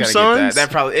 Actually, I do Two kind of get suns? that.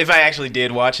 That probably. If I actually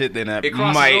did watch it, then I It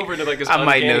crosses might. over into like this I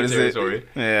might uncanny notice territory. it.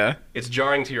 Yeah. It's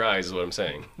jarring to your eyes, is what I'm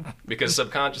saying, because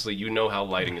subconsciously you know how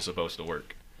lighting is supposed to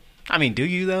work. I mean, do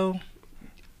you though?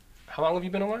 How long have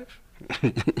you been alive?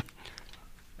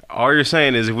 All you're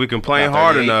saying is if we complain About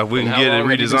hard 38. enough, we And can how get it long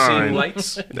have you been seeing redesigned.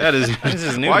 lights? That is. This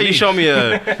is new Why to you me. show me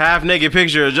a half-naked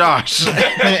picture of Josh?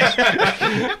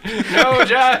 No,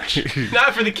 Josh,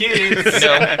 not for the kids.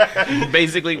 No,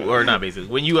 basically, or not basically.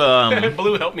 When you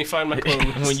Blue helped me find my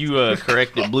clothes. when you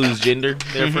corrected Blue's gender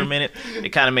there for a minute, it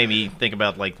kind of made me think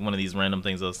about like one of these random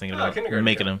things I was thinking about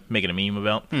kindergarten making a meme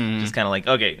about. Just kind of like,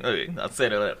 okay, I'll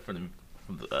set it up for the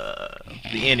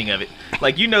ending of it.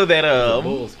 Like, you know that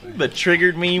the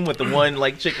triggered meme with the one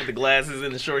like chick with the glasses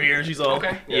and the short hair, and she's all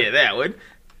Okay, yeah, yeah. that one.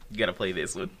 You gotta play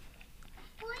this one,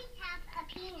 Boys have a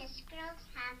penis, girls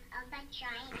have a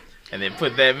vagina. and then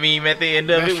put that meme at the end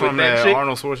of That's it with from that that chick.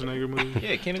 Arnold Schwarzenegger movie.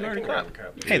 Yeah, kindergarten cop.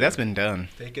 Hey, that's been done.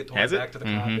 Take it Has it? back to the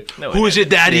carpet. No, Who is your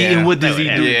daddy Yeah. and what does No, he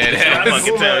it do? hasn't. Yeah, I'm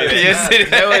fucking telling you. Yes,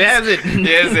 it No, it has. hasn't.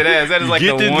 Yes, it has. That is like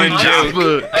Get the this one nigga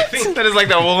joke. off. I think That is like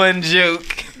the one joke.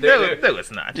 No,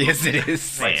 it's not. Yes, it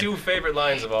is. my Man. two favorite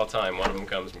lines of all time. One of them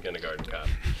comes from Kindergarten Cop,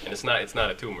 and it's not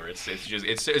a tumor. It's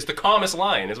the calmest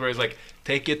line. It's where he's like,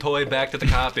 "Take your toy back to the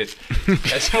carpet."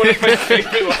 That's one of my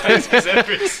favorite lines he's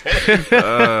ever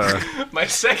said. My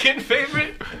second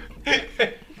favorite,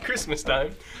 Christmas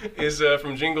time, is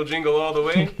from Jingle Jingle All the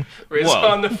Way, where he's Whoa.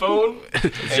 on the phone.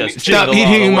 Just and jingle all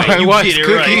eating the way. my You wife's get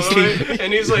it right. cookies.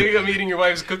 and he's like, "I'm eating your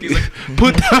wife's cookies." Like,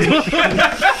 Put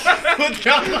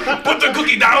put the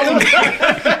cookie down.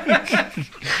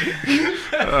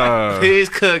 These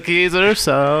cookies are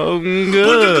so Put the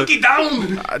good. cookie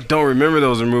down. I don't remember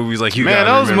those movies like you Man,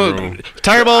 guys those remember movies. them.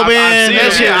 Turbo Man,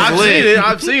 that shit I've was seen lit. it.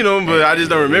 I've seen them, but I just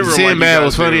don't remember them. Sinbad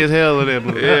was funny as hell in that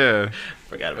movie. Yeah.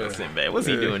 Forgot about Sinbad. What's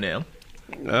he doing now?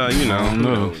 You know,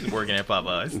 No. He's working at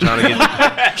Popeyes.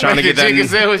 trying to get Chicken that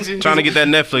sandwiches. trying to get that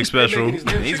Netflix special.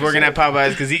 He's working at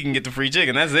Popeyes because he can get the free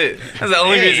chicken. That's it. That's the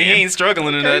only reason he ain't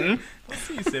struggling or nothing.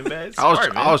 See, Sinbad. I was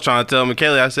Smart, man. I was trying to tell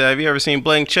Michaela. I said, "Have you ever seen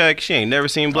Blank Check?" She ain't never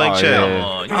seen Blank Oh, Check.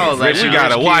 yeah. Come on, I was like, rich "You and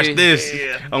gotta rich watch kid. this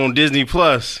Yeah. on Disney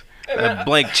Plus." That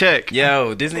Blank Check.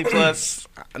 Yo, Disney Plus,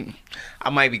 I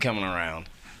might be coming around.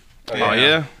 Oh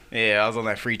yeah. Yeah, I was on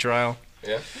that free trial.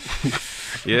 Yeah.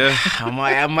 Yeah.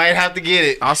 I might have to get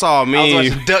it. I saw a I was meme.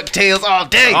 watching DuckTales all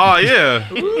day. Oh yeah,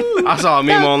 I saw a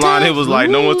meme online. It was like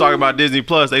no one's talking about Disney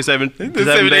Plus. They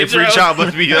 7-day free trial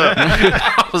must be up.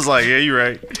 I was like, yeah, you're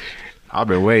right. I've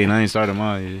been waiting. I ain't started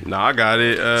mine yet. No, I got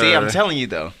it. See, I'm telling you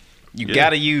though, you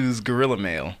gotta use Gorilla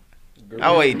Mail.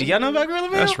 Oh wait, do y'all know about Gorilla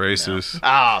Mail? that's racist.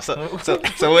 Oh,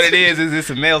 so what it is it's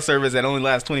a mail service that only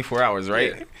lasts 24 hours,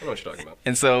 right? Yeah, I know what you're talking about.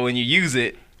 And so when you use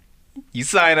it, you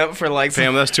sign up for like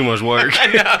Damn, that's too much work.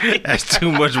 That's too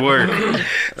much work.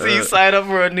 so you sign up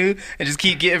for a new and just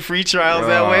keep getting free trials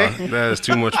that way. That is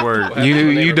too much work. What happens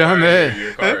when they You done require that?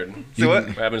 Your card? So what?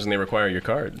 What happens when they require your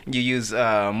card? You use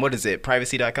what is it?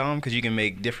 Privacy.com because you can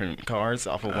make different cards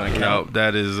off of one account. No,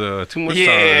 that is too much Yeah.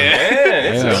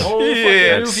 Man, it's a whole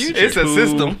Yeah, fucking future. it's a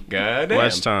system. God time. damn.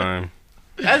 Much time.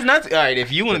 That's not all right.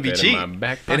 If you want to be Put that in cheap, my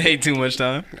back it pocket. ain't too much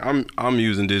time. I'm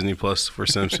using Disney Plus for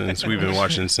Simpsons. We've been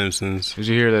watching Simpsons. Did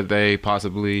you hear that they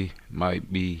possibly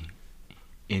might be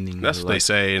ending? That's the what they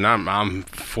say, and I'm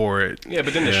for it. Yeah,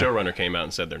 but then the Yeah. showrunner came out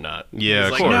and said they're not. Yeah,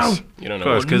 of It's course. like, You don't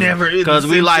know. Because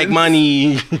we like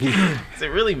money. Is it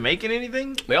really making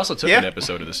anything? They also took Yeah. an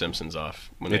episode of The Simpsons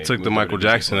off. When They took the moved Michael over to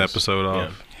Disney Jackson Plus. episode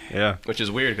off. Yeah. Which is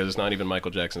weird because it's not even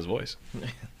Michael Jackson's voice.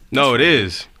 No, it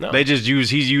is. No. They just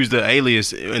he's used the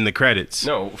alias in the credits.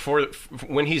 No,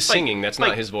 when he's singing, that's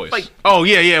not his voice. Oh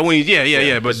yeah, when yeah.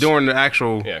 Yeah, But during the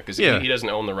actual Yeah, because yeah. he doesn't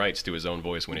own the rights to his own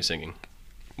voice when he's singing.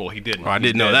 Well, he didn't. Oh, I He's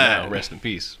didn't know dead that. now. Rest in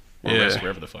peace. Or Yeah. rest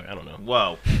wherever the fuck. I don't know.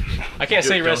 Whoa. I can't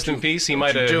say Don't rest you- in peace. He Don't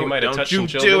might you have. do He it. might have Don't touched you some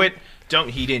children. do it.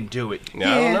 He didn't do it. I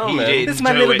don't know, he man. did. This is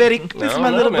my do little it. buddy. I This is don't my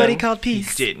know, little buddy man. called He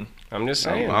Peace. didn't. I'm just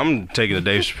saying. I'm taking the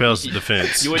Dave Chappelle's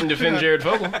defense. You wouldn't defend Jared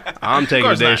Fogle. I'm taking the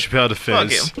course Dave not. Chappelle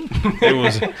defense.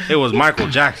 It was Michael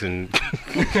Jackson.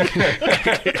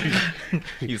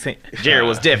 Jared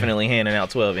was definitely handing out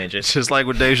 12 inches. Just like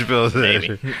what Dave Chappelle said.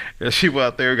 Maybe. There's people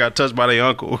out there who got touched by their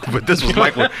uncle, but this was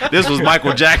Michael. This was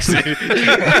Michael Jackson. I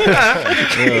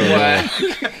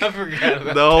forgot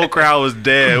about The whole crowd was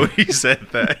dead when he said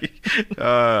that.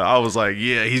 I was like,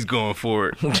 yeah, he's going for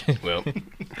it. Well,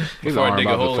 His before I arm dig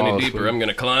a about to hole fall any deeper, asleep. I'm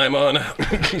gonna climb on out.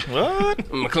 What? I'm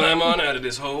gonna climb on out of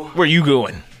this hole. Where you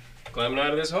going? Climbing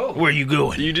out of this hole. Where you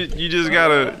going? You just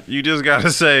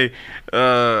gotta say,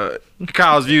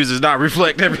 Kyle's views does not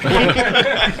reflect everyone.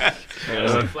 Gotta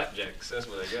say flapjacks. That's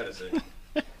what I gotta say.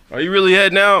 Are you really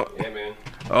heading out? Yeah, man.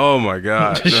 Oh my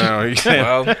God! No,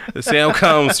 Well, Sam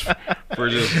comes for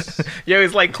just. Yo,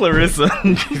 it's like Clarissa.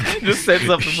 Just sets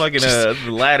up the fucking the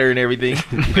ladder and everything.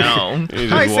 No. He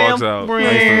just walks out.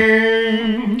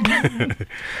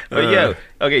 But yo,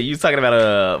 okay, you was talking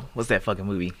about what's that fucking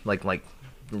movie? Like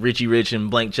Richie Rich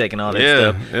and Blank Check and all that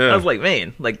Yeah, stuff. yeah. I was like,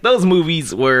 man, like those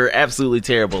movies were absolutely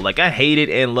terrible. Like I hated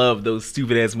and loved those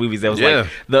stupid ass movies that was Yeah. like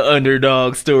the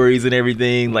underdog stories and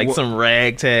everything, like some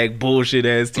ragtag bullshit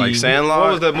ass team. Like Sandlot.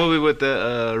 What was that movie with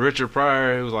the Richard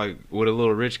Pryor? It was like with a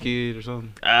little rich kid or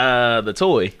something. The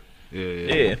toy. Yeah.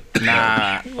 Yeah.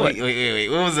 nah. Wait.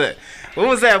 What was it? What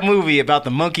was that movie about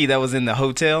the monkey that was in the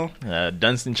hotel?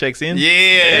 Dunstan checks in.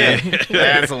 Yeah,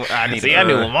 that's what I need. See, I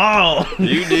knew them all.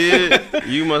 You did.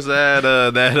 You must have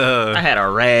had that I had a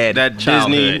rad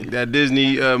childhood.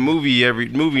 Disney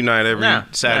movie night every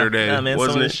Saturday, Nah, man, some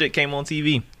wasn't of it? this shit came on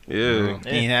TV. Yeah. You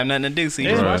didn't have nothing to do, so you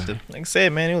Yeah. just watched it. Like I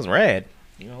said, man, it was rad.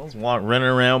 You know, I was running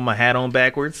around with my hat on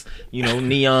backwards. You know,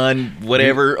 neon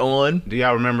whatever on. Do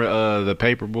y'all remember the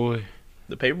Paperboy?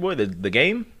 The Paperboy, the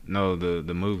game. No,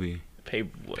 the movie.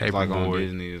 Paperboy. It's like on Paperboy.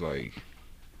 Disney. It's like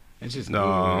it's just No,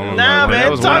 good, I don't Nah, know. man,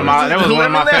 That was one of my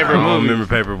I favorite don't movies.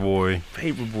 remember Paperboy.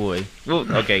 Paperboy.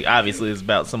 Well, okay, obviously it's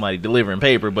about somebody delivering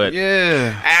paper, but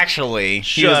Yeah. Actually,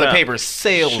 he Shut was a up. paper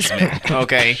salesman.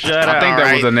 Okay, Shut I up. think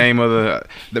that was Alright. the name of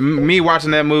me watching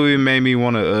that movie made me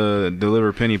want to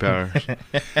deliver penny powders.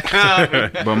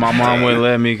 But my mom wouldn't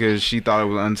let me because she thought it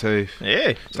was unsafe.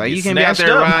 yeah, It's like, you can be out there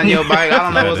snatched up. riding your bike. I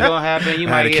don't know what's going to happen. You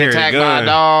I had might to get carry a attacked by gun. a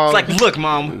dog. It's like, look,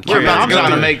 mom, we're I'm about to go trying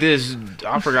to through- make this.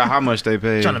 I forgot how much they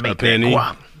paid. Trying to make that penny.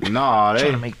 guap. Nah, they.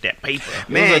 Trying to make that paper.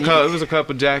 Man, it was a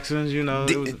couple Jacksons, you know.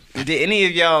 It was, Did any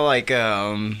of y'all like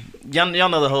y'all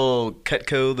know the whole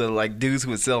Cutco, the like dudes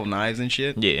who would sell knives and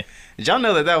shit? Yeah. Did y'all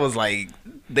know that was like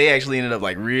they actually ended up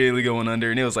like really going under,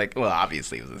 and it was like, well,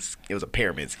 obviously it was a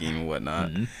pyramid scheme and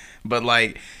whatnot. But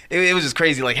like it was just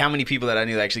crazy, like how many people that I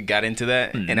knew that actually got into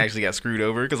that and actually got screwed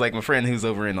over. Because like my friend who's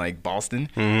over in like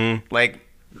Boston, like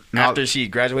after she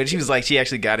graduated, she was like she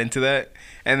actually got into that,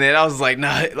 and then I was like,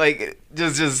 nah, like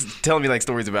just telling me like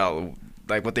stories about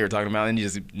like what they were talking about, and you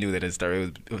just knew that it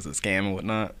was a scam and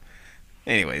whatnot.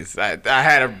 Anyways, I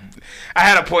had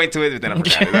a point to it, but then I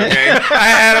forgot it. Okay, I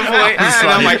had a point, and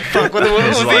I'm like, fuck, what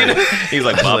was it? He's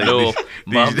like Bob Dole.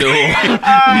 Bob Dole.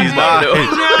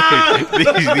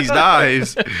 These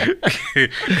knives. Alright,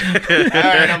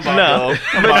 I'm No,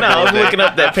 but no, I was looking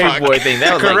up that paperboy thing.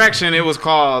 That was like, Correction, it was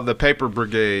called The Paper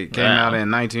Brigade. Came out in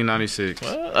 1996.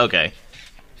 okay.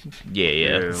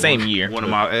 Yeah. Same year. One of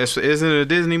my. Isn't it a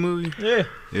Disney movie? Yeah.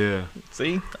 Yeah.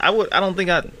 See, I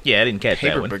didn't catch that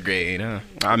Paper one. Brigade, huh?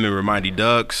 I remember Mighty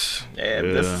Ducks. Yeah,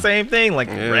 that's the same thing. Like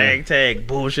ragtag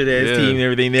bullshit ass Yeah. team and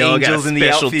everything. They all got Angels in the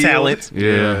special outfield. talents.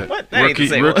 Yeah. What? That ain't the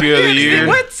same Rookie of the year.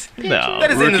 What? No. That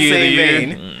is in the Rookie of the same year.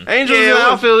 vein. Angels Yeah, and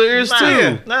well, outfielders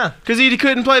too. Nah. Because he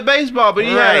couldn't play baseball, but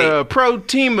he Right. had a pro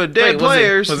team of dead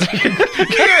players. Was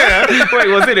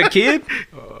it a kid?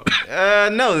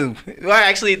 No. Well,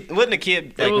 actually, it wasn't a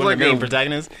kid like was one of the like main a-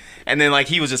 protagonists. And then like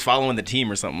he was just following the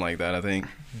team or something like that, I think.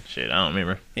 Shit, I don't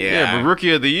remember. Yeah, but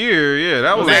Rookie of the Year,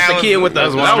 that was That That the kid was- with the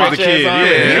that was the kid. arm?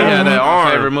 Yeah, He had that arm.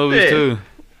 favorite movies Yeah. too.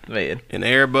 Man, And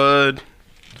Air Bud.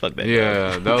 fuck that.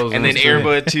 Yeah, those. And then ones, too.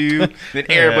 Airbud 2, then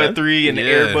Airbud 3, and the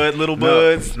Yeah. Airbud Little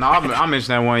Buds. No, I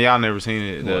mentioned that one. Y'all never seen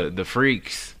it. The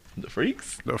Freaks. The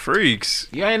Freaks. The Freaks.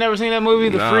 You ain't never seen that movie,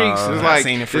 The Nah, Freaks? It's I've like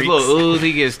seen The this Freaks. little ooze.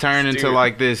 He gets turned into Dude.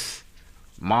 like this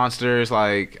monster. It's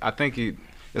like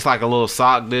it's like a little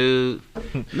sock dude.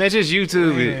 Man, just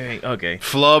YouTube it. Hey, okay.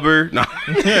 Flubber. No.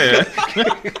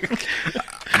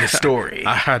 The story.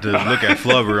 I had to look at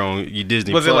Flubber on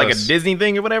Disney Was it like a Plus. Disney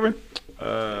thing or whatever?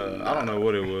 I don't know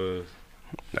what it was.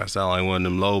 That sound like one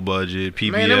of them low budget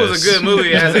PBS. Man, it was a good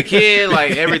movie as a kid.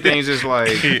 Like everything's just like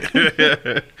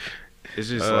it's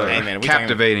just like Hey, man, we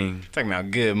captivating. Talking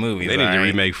about good movies. They need to alright?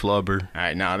 remake Flubber. All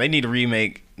right, now they need to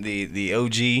remake the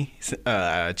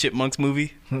OG Chipmunks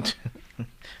movie. Never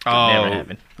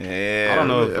happened. Yeah, I don't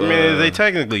know if, I mean, they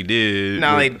technically did.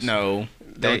 No, but- no.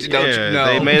 They, Don't you- no.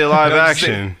 they made it live Don't you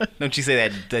action. Don't you say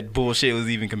that bullshit was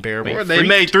even comparable? Or they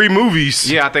made 3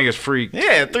 movies. Yeah, I think it's Freak.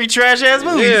 Yeah, 3 trash ass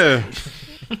movies. Yeah.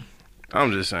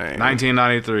 I'm just saying.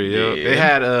 1993. Yep. Yeah. They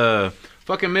had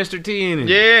fucking Mr. T in it.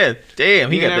 Yeah, damn.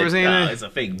 He You got never that. seen it? It's a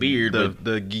fake beard, but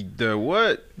The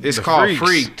what? It's The called Freaks.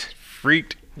 Freaked.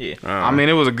 Freaked. yeah. I mean,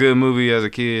 it was a good movie as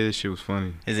a kid. This shit was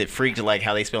funny. Is it freaked like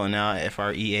how they spell it now?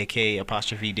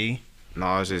 FREAK''D?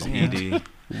 No, it's just ED.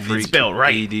 Freak spelled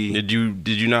right. ED. Did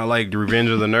you not like the Revenge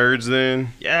of the Nerds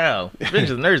then? Yeah, Revenge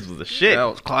of the Nerds was the shit. That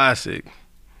was classic.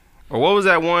 Or what was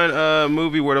that one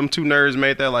movie where them 2 nerds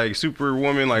made that like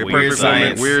Superwoman, like Weird perfect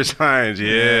Science. woman? Weird Science,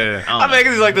 yeah. I think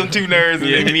it's like them 2 nerds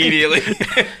and immediately.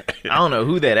 I don't know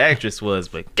who that actress was,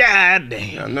 but god I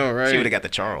damn. know, right? She would have got the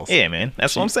Charles. Yeah, man.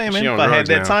 That's what I'm saying, man. she If on I had drugs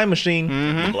that now. time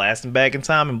machine, blasting back in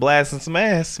time and blasting some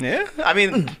ass. Yeah, I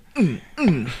mean,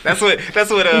 that's what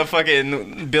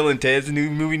fucking Bill and Ted's new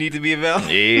movie need to be about.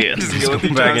 Yeah. Just Just go go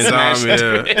through back in trying time,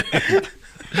 to smash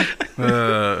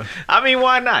yeah. I mean,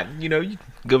 why not? You know, you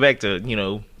go back to,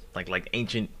 like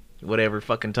ancient whatever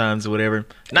fucking times or whatever.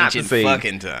 Not Ancient to say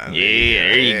fucking time. Yeah,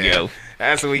 there you Yeah. go.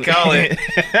 That's what we call it.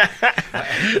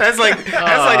 That's like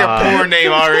a poor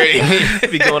name already.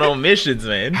 Be going on missions,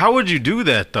 man. How would you do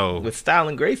that though? With style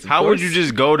and grace. Of How would course. you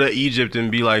just go to Egypt and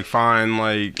be like, fine,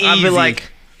 like, I'd Easy. be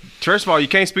like, first of all, you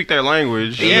can't speak their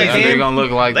language. Yeah, And they're gonna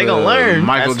look like They the gonna learn.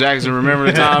 Michael Jackson Remember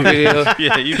the Time video.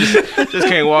 Yeah, you just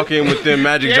can't walk in with them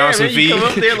Magic Johnson man, feet. you come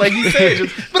up there like you said.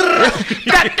 Just,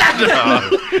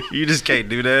 You just can't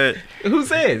do that. who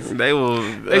says? They will.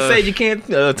 They say you can't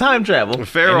time travel.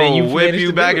 Pharaoh and then will whip manage you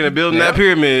to back do into it. building that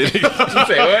pyramid. You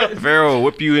say what? Pharaoh will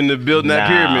whip you into building that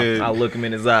pyramid. I'll look him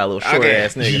in his eye, little short Okay.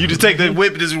 ass nigga. You just take the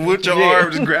whip, just whip your Yeah.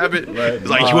 arm, just grab it. It's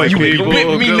like All right, you people,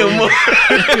 whip me no more.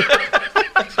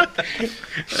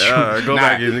 Go Nah,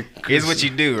 back in. Here's what you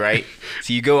do, right?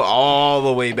 So you go all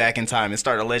the way back in time and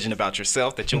start a legend about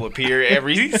yourself that you'll appear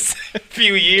every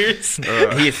few years.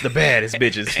 He's the baddest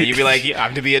bitches. And you'll be like,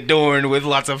 I'm to be adorned with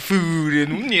lots of food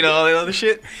and all that other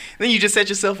shit. Then you just set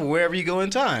yourself wherever you go in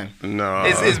time. No,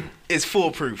 It's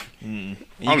foolproof. You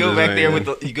I'm go just back there saying.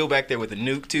 with you go back there with a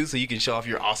nuke too, so you can show off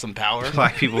your awesome power.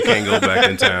 black people can't go back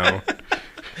in town.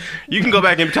 You can go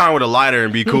back in time with a lighter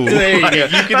and be cool. There you go. You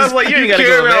can I was like, you ain't gotta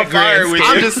carry go around that fire grand with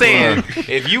scheme. you. I'm just saying,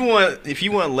 if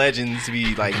you want legends to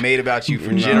be like made about you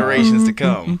for generations to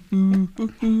come,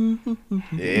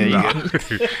 yeah, you go.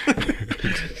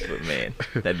 But man,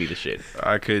 that'd be the shit.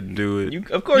 I couldn't do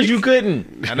it. Of course you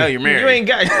couldn't. I know you're married. You ain't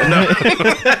got No,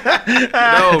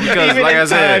 because Even like in I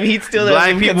said, time, he'd still have black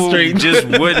some people constraints. just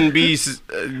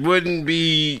wouldn't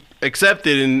be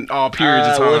accepted in all periods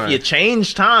of time. Well, if you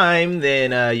change time,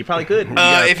 then you probably could.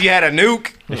 If you had a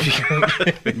nuke.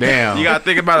 Damn. You gotta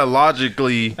think about it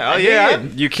logically. Oh yeah.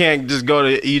 You can't just go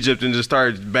to Egypt and just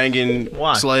start banging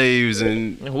Why? slaves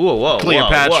and Whoa,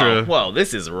 Cleopatra. Whoa,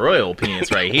 this is royal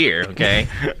penis right here, okay?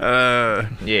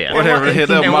 Yeah. whatever. And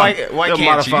They'll why they'll can't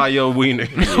modify your wiener.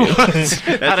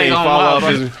 That How they thing gonna fall off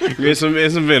modify? in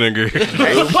some vinegar.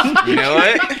 You know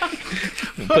what?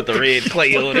 Put the red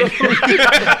clay on it.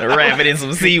 Wrap it in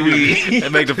some seaweed.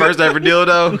 That make the first ever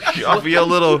dildo off of your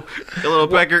little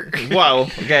pecker. Whoa,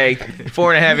 okay.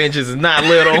 4.5 inches is not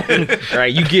little. All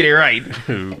right, you get it right.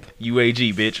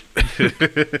 UAG, bitch.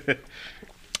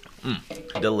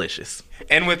 Delicious.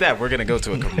 And with that, we're gonna go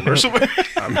to a commercial.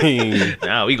 I mean,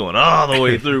 Now we going all the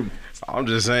way through. I'm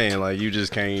just saying, like, you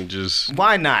just can't just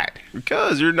Why not?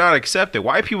 because you're not accepted.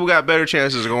 White people got better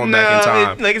chances of going back in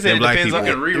time. like I said, than it black depends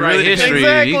people. on Rewrite really history.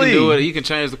 depends. He can do it. He can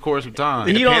change the course of time.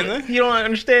 You don't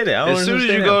understand it. I don't As soon as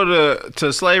you understand go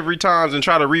to slavery times and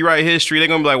try to rewrite history, they're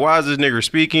gonna be like, "Why is this nigger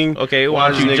speaking?" Okay, why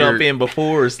don't is you this jump nigger- in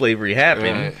before slavery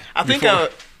happened? I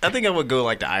think I would go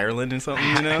like to Ireland or something.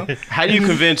 You know. How do you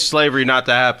convince slavery not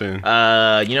to happen?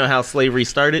 You know how slavery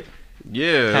started?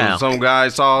 Yeah, How? some guy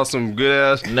saw some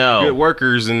good No.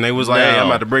 workers, and they was like, "Hey, No. I'm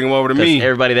about to bring them over to 'Cause me."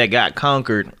 everybody that got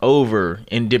conquered over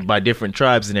by different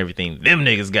tribes and everything, them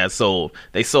niggas got sold.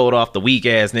 They sold off the weak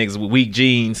ass niggas with weak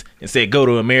jeans and said, "Go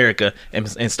to America and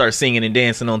start singing and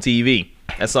dancing on TV."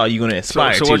 That's all you gonna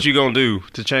aspire So to. what you gonna do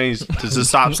to change to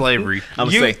stop slavery? I'm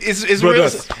You, saying, it's Brother. real.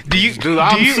 Do you?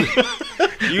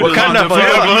 You What kind of-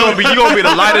 you gonna be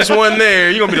the lightest one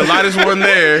there. You gonna be the lightest one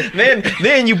there.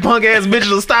 then you punk ass bitches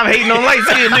will stop hating on light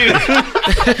skinned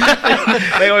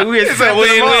niggas. They like, we It's a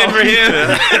win-win for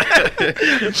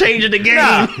him. changing the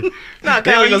game. Nah,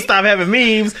 Now we gonna stop having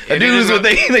memes. And dudes with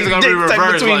they It's gonna be dick tucked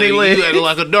reversed. between Like, their you legs. acting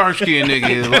like a dark skinned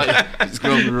nigga. Like, it's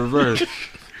gonna be reversed.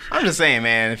 I'm just saying,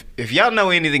 man. If y'all know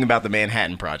anything about the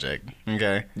Manhattan Project,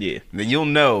 okay, Yeah. then you'll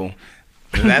know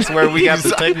that that's where we got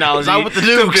the technology. Stop with the to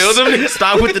nukes. build them.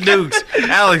 Stop with the nukes,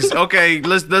 Alex. Okay,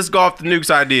 let's go off the nukes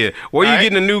idea. Where you All right.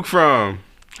 getting the nuke from?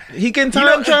 He can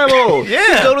time travel.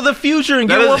 Yeah. Go to the future and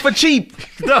That get is- one for cheap.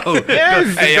 No,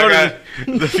 Yes. Hey, go y'all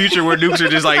to the future where nukes are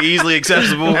just like easily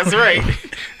accessible. That's right.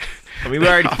 I mean, we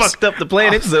already fucked up the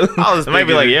planet, so I was it might be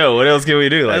thinking- like, yo, what else can we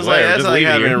do? That's whatever, like just like leave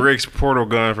it having here. Rick's portal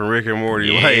gun from Rick and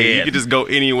Morty. Like Yeah. you could just go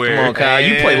anywhere. Come on, Kyle,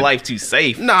 you play Yeah. life too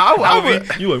safe. Nah, I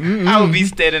would. You like, I would be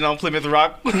standing on Plymouth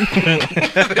Rock,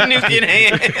 nuke in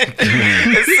hand.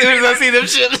 As soon as I see them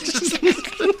ships,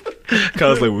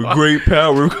 Kyle's like, with great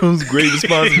power comes great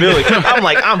responsibility. I'm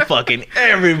like, I'm fucking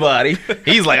everybody.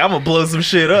 He's like, I'm gonna blow some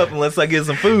shit up unless I get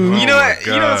some food. you know my what?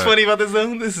 You know what's God. funny about this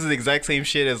though? This is the exact same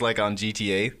shit as like on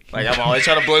GTA. Like I'm always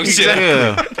trying to blow shit up.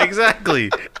 Yeah.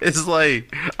 Exactly. It's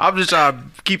like I'm just trying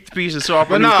to keep the pieces so I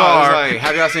But can no, new it's car. like,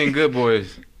 have y'all seen Good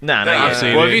Boys? Nah, Yeah. I've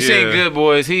seen Well, it, if you seen yeah. Good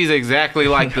Boys, he's exactly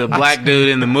like the black dude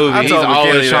in the movie. I He's told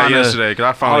always Kelly that trying to yesterday because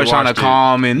I finally always trying to watched it.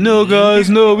 calm and no guys,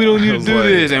 no, we don't need to was do like,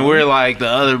 this, and we're like the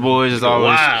other boys is always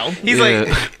Wow. He's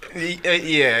Yeah. like,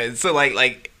 yeah. So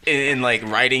like in like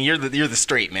writing, you're the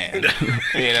straight man.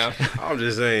 You know. I'm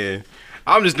just saying.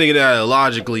 I'm just thinking that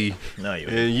logically, No, you.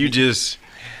 and you just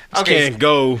Okay. can't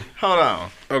go. Hold on.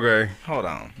 Okay. Hold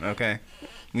on. Okay.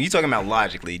 When you talking about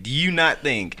logically, do you not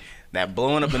think that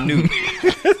blowing up a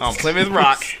nuke on Plymouth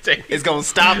Rock is gonna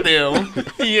stop them?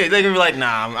 Yeah, they're gonna be like,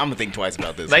 nah, I'm gonna think twice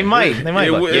about this. They might. It Like,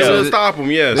 would yo, stop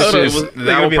them. Yes. This It is- was- they're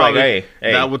that gonna would be like, probably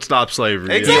hey. that would stop slavery.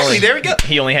 yes. Exactly. There we go.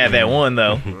 he only had that one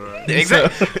though.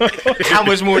 Exactly. How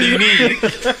much more do you need?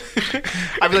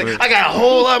 I'd be like, I got a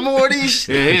whole lot more of these.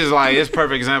 Yeah, he's like it's a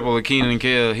perfect example of Keenan and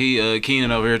Kel.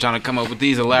 Keenan over here trying to come up with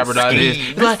these elaborate ideas.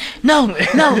 Scheme. Like, no,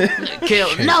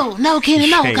 Kel, no, Keenan,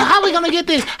 no. How we gonna get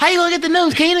this? How you gonna get the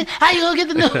news, Keenan? How you gonna get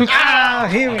the news? Ah,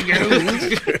 here we go.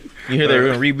 You hear they're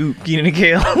gonna reboot Keenan and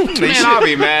Kel? Man, I'll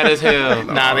be mad as hell.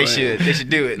 Nah, they should. They should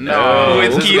do it. No,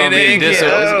 With this is Keenan gonna be a and it's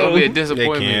Kel. gonna be a They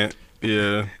disappointment. can't.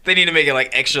 Yeah. They need to make it like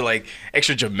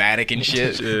extra dramatic and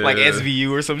shit, Yeah. like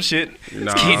SVU or some shit.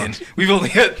 Nah. Keenan, we've only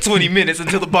got 20 minutes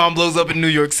until the bomb blows up in New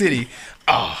York City.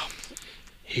 Oh,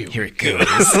 here it goes.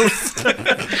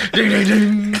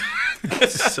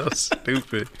 So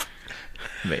stupid.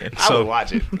 Man. I would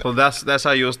watch it. So that's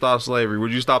how you'll stop slavery.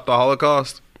 Would you stop the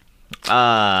Holocaust?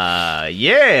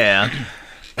 Yeah.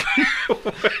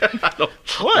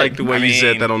 What? Like the way you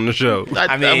said that on the show.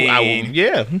 I mean-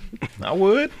 yeah, I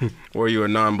would. Or you a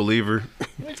non-believer?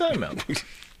 What are you talking about?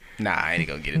 Nah, I ain't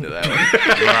gonna get into that one.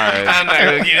 Right. I'm not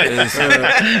gonna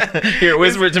get into Here,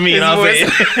 whisper it to me and I'll say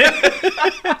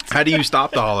it. How do you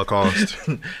stop the Holocaust?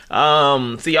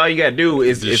 See, all you gotta do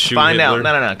is Just shoot find out.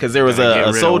 Hitler? No, because there was Get a rid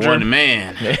of soldier. one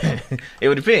man. It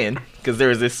would depend. because there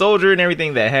was this soldier and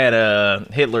everything that had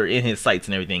Hitler in his sights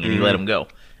and everything, and he let him go.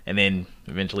 And then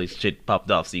eventually shit popped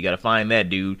off. So you got to find that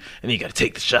dude, and then you got to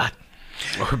take the shot.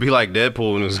 Or be like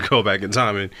Deadpool and just go back in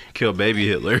time and kill baby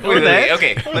Hitler.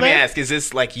 Okay, let me ask: is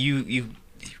this like you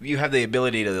have the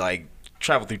ability to like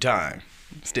travel through time,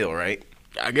 still, right?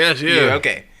 I guess, yeah.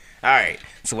 Okay. All right.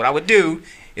 So what I would do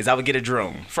is I would get a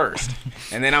drone first,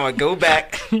 and then I would go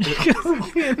back.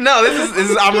 No, this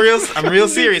is I'm real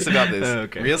serious about this.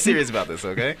 Okay. Real serious about this.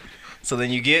 Okay. So then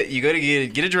you go to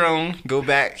get a drone, go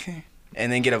back,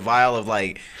 and then get a vial of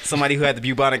like somebody who had the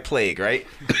bubonic plague, right?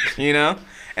 You know.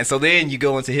 And so then you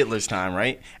go into Hitler's time,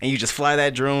 right? And you just fly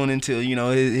that drone into, you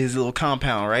know, his little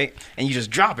compound, right? And you just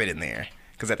drop it in there.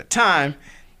 Because at the time,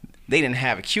 they didn't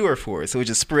have a cure for it. So it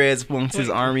just spreads amongst his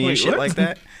army and shit like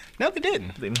that. No, they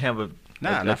didn't. They didn't have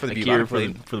not for the cure bubonic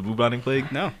plague. for the bubonic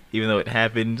plague. No. Even though it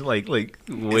happened like way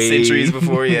Centuries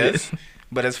before, yes.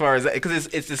 But as far as that, because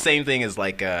it's the same thing as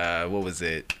like, what was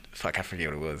it? Fuck, I forget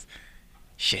what it was.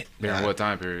 Shit. During what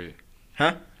time period?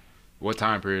 Huh? What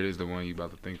time period is the one you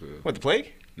about to think of? What, the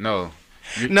plague? No.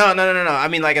 No. I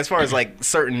mean, like, as far as like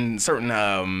certain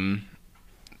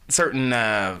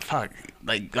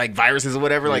like viruses or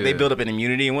whatever, like they Yeah. build up an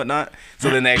immunity and whatnot, so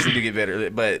then they actually do get better.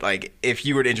 But like, if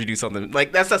you were to introduce something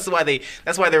like that's why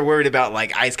they're worried about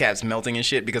like ice caps melting and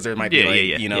shit, because there might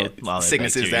be you know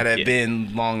sicknesses that have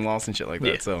been long lost and shit like that.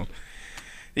 Yeah. So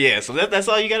yeah, so that's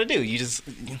all you got to do. You just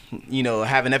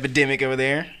have an epidemic over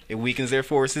there. It weakens their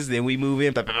forces. Then we move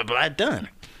in. Blah blah blah. Blah, done.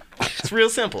 It's real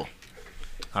simple.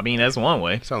 I mean, that's one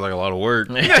way. Sounds like a lot of work.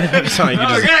 Sounds like you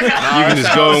can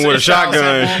just go in with a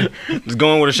shotgun. Just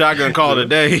go in with a shotgun, call it a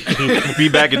day. Be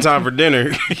back in time for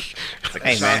dinner.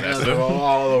 Hey man,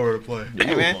 all over the place.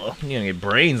 hey man. You're gonna get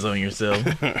brains on yourself.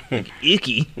 Like,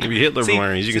 icky. Maybe Hitler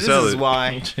brains. You can this sell is it.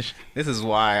 why. This is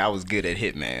why I was good at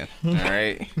Hitman. All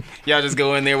right, y'all just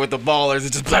go in there with the ballers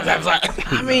and just blah blah blah.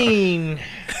 I mean,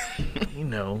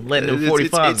 letting them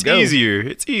 45s it's go. easier.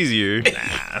 It's easier.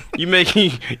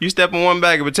 You step on one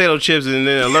bag of potato chips and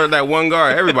then alert that one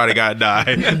guard. Everybody got to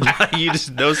die. You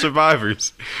just no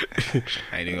survivors.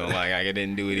 I ain't even gonna lie, I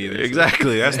didn't do it either. so.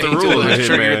 Exactly. That's the rule. of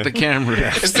Trigger at the Hitman. camera.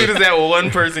 As soon as that one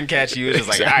person catch you, it's just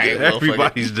like, all right, well, fuck it.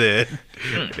 Everybody's dead.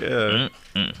 Yeah.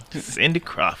 Cindy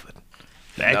Crawford.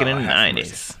 Back No, in the have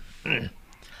 90s.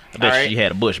 I bet Alright. she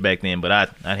had a bush back then, but I'd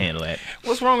handle that.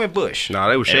 What's wrong with Bush? Nah,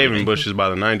 they were shaving Everything. bushes by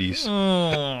the 90s.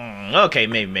 Okay,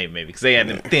 maybe. Because they had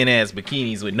them thin ass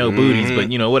bikinis with no booties, but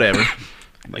whatever.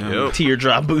 Like Yep.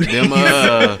 teardrop booties.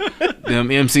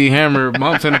 Them MC Hammer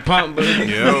bumps in the pump.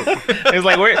 Yep. It's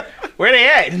like, where they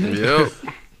at? Yep.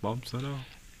 Bumps it off.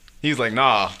 He's like,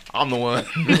 nah, I'm the one.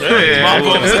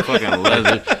 Fucking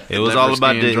leather. It was Leopard all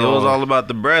about skin the. It draw. was all about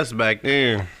the breast back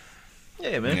then.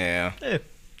 Yeah, man. Yeah.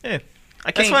 Yeah. I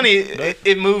That's can't. funny.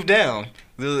 It moved down.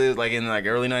 It was like in like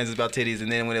early 90s, it was about titties,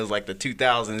 and then when it was like the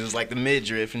 2000s, it was like the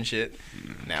midriff and shit.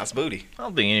 Now it's booty. I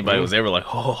don't think anybody was ever like,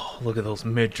 oh, look at those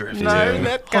midriffs. No,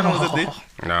 that kind of was a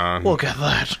thing. Nah. Look at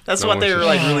that. That's No what they one were should-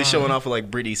 like really showing off with like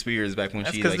Britney Spears back when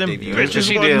That's she 'cause like them debuted. bitches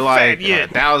She wasn't did like fat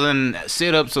yet. 1,000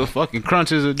 sit-ups or fucking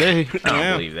crunches a day. I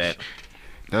don't believe that.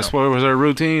 That's what was her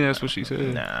routine. That's what she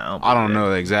said. Nah, I don't believe know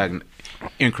the exact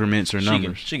increments or that.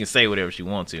 numbers. She can say whatever she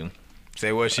wants to.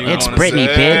 Say what she It's wanna Britney,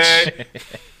 say.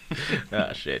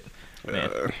 Ah, shit.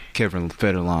 Man. Kevin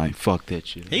Federline, fuck that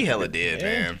shit. He hella did,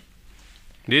 man.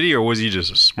 Did he, or was he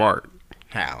just smart?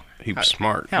 How? He was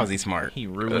smart. How is he smart? He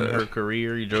ruined her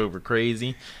career. He drove her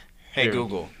crazy. Hey Here.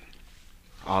 Google,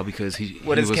 All because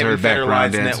what he is was Kevin her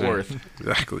background Federline's net dancer. worth?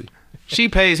 Exactly. She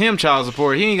pays him child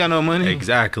support. He ain't got no money.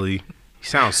 Exactly. He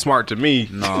sounds smart to me.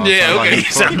 No, Yeah, sound like okay. he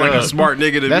He sounds fucked like a up. smart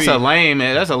nigga to That's me. a lame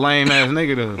ass. That's a lame ass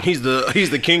nigga though. He's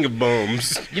the king of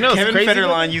bums. You know what's Kevin crazy?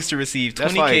 Federline used to receive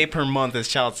That's $20K like- per month as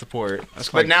child support,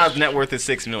 but like- now his net worth is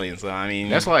 $6 million. So I mean,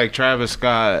 That's like Travis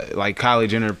Scott, like Kylie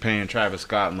Jenner paying Travis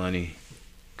Scott money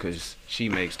because she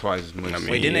makes twice as much. I mean,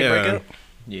 wait, didn't they break yeah. up?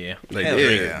 Yeah. They Hell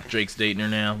did. yeah. Drake's dating her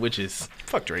now, which is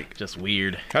Fuck Drake. just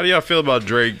weird. How do y'all feel about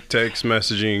Drake text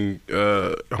messaging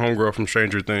homegirl from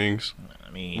Stranger Things?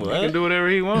 I mean, He can do whatever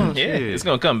he wants. yeah, shit. it's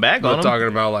gonna come back on But him. talking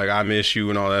about like I miss you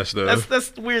and all that stuff. That's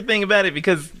the weird thing about it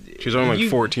because She's only like you-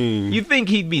 14. you think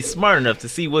he'd be smart enough to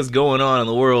see what's going on in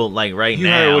the world like right You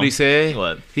now. heard what he said?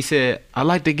 What? He said, "I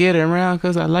like to get around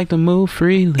because I like to move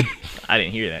freely." I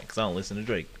didn't hear that because I don't listen to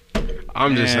Drake.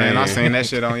 I'm just saying. I seen that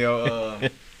shit on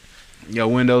your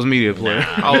Windows Media Player.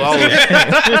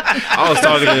 I was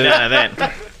talking to None of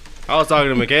that. I was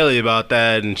talking to McKaylee about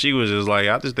that, and she was just like,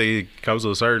 I just think it comes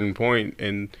to a certain point,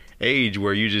 and age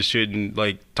where you just shouldn't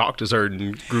like talk to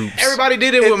certain groups. Everybody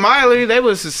did it with Miley. They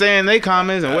was saying they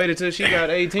comments and waited till she got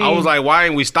 18. I was like, why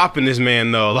ain't we stopping this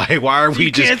man though? Like, why are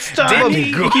we just can't stop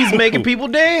him. He's making people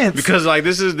dance. Because like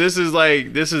this is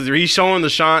he's showing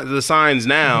the signs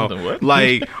now. What?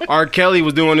 Like R. Kelly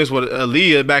was doing this with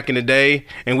Aaliyah back in the day,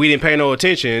 and we didn't pay no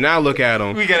attention. And now look at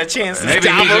him. We got a chance to Maybe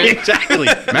stop him. Exactly.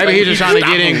 maybe he's just trying to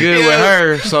get in good with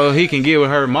her so he can get with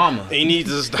her mama. He needs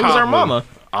to stop. Who's her him. mama?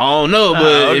 I don't know, but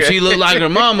okay. if she looked like her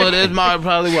mama, that's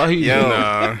probably why he. Yo,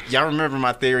 Nah. y'all remember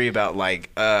my theory about like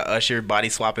Usher body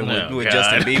swapping with God.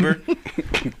 Justin Bieber?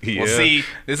 Yeah. Well, see,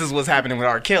 this is what's happening with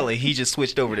R. Kelly. He just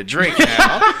switched over to Drake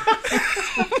now.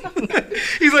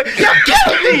 He's like, "You're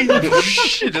killing me!"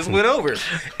 It just went over.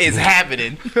 It's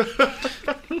happening.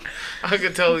 I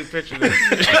could totally picture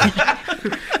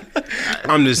that.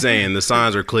 I'm just saying the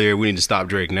signs are clear. We need to stop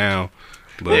Drake now.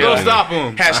 But Go stop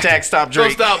him. Hashtag stop Go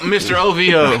Drake. stop Mr.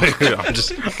 OVO. I'm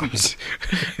just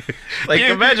Like,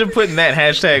 imagine putting that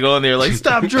hashtag on there, like,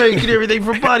 stop Drake and everything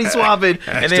for body swapping.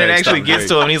 And then it Hashtag actually stop gets Drake.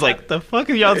 to him, and he's like, the fuck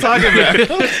are y'all talking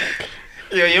about?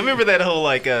 Yeah, you remember that whole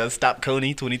like Stop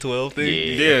Coney 2012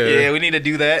 thing? Yeah. Yeah, we need to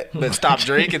do that, but stop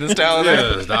Drake in the style of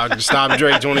that. yeah, stop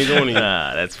Drake 2020.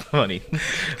 Nah, that's funny.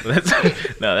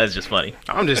 That's just funny.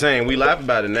 I'm just saying we laugh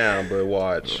about it now, but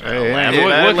watch. Hey, laugh what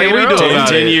about it can we later do on. about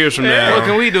 10 it? years from now. What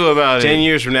can we do about 10 it?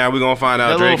 years from now, we're gonna find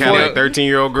out That Drake little had foot-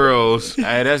 13-year-old girls.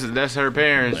 Hey, that's her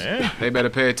parents. Yeah. They better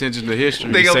pay attention to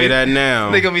history. They gonna Say be- that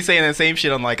now. They gonna be saying that same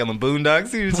shit on the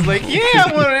Boondocks. He was just like, "Yeah,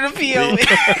 I wanted to pee on me."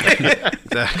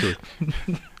 Exactly.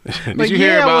 Did you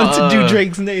hear about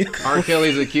Drake's name. R.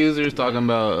 Kelly's accusers talking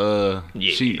about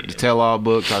Yeah. the tell-all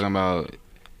book talking about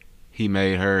he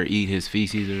made her eat his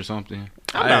feces or something?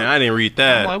 I didn't read I'm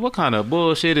that. like, what kind of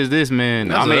bullshit is this, man?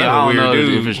 That's I mean, another I don't know weird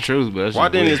dude. if it's true, but that's Why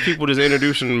just didn't weird. his people just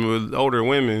introduce him with older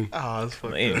women? Oh, that's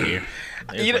fucking. In here.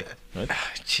 You know- What?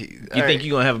 Jeez. You think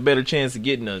you're going to have a better chance of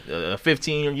getting a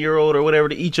 15-year-old or whatever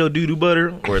to eat your doo-doo butter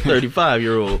or a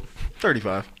 35-year-old?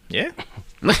 35? Yeah.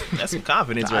 That's some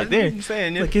confidence right there. I'm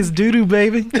saying, yeah. Like, it's doo-doo,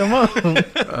 baby. Come on.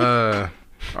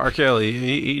 R. Kelly,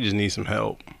 he just needs some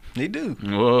help. He do.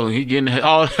 Well, he getting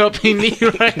all the help he need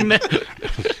right now.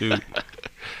 Shoot.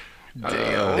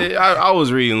 Damn. I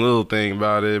was reading a little thing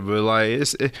about it, but like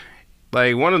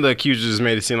like one of the accusers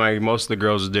made it seem like most of the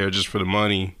girls are there just for the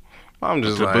money. I'm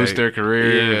just To like boost their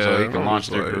career, yeah, so he can I'm launch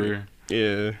just their like, career.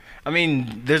 Yeah. I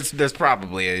mean, there's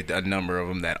probably a number of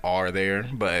them that are there,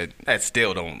 but that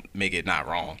still don't make it not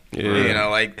wrong. Yeah. You know,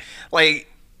 like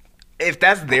if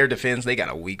that's their defense, they got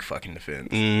a weak fucking defense.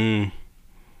 Mm.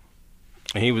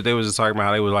 And they was just talking about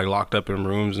how they was like locked up in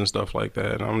rooms and stuff like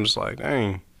that. And I'm just like,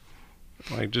 dang.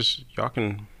 Like just y'all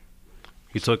can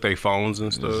he took their phones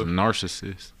and He's a stuff.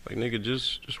 narcissist. Like nigga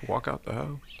just walk out the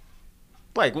house.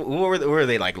 Like, were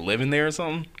they like living there or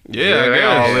something? Yeah, they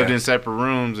all yeah. lived in separate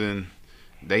rooms and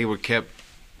they were kept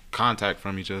contact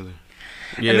from each other.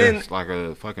 Yeah. And then It's like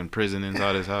a fucking prison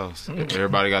inside his house.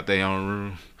 Everybody got their own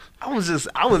room. I was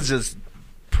just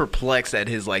perplexed at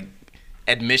his like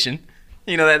admission.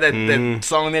 You know that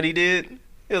song that he did.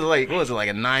 It was like, what was it, like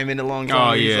a 9-minute long song?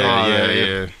 Oh He yeah, said?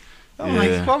 yeah. I'm Yeah.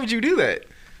 like, why would you do that?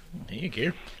 You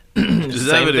care. Just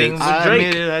Same evidence. thing with I Drake.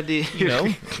 admit it, I did. You know,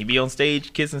 he be on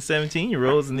stage kissing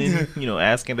 17-year-olds and then,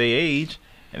 asking their age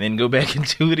and then go back and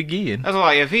do it again. That's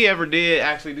like, if he ever did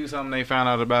actually do something, they found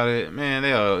out about it, man,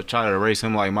 they'll try to erase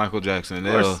him like Michael Jackson.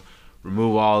 They'll course.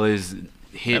 remove all his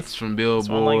hits from That's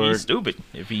why I'm like, Billboard. he's stupid.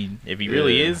 If he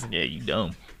really Yeah. is, yeah, you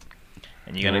dumb.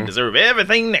 And you're gonna deserve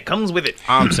everything that comes with it.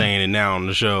 I'm saying it now on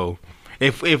the show.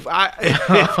 If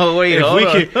Oh wait, hold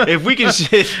on.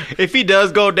 if he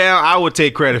does go down, I would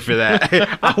take credit for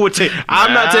that. I would take.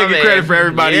 I'm not Nah, taking man. credit for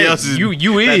everybody Yeah, else's. you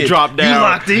that in. dropped You down.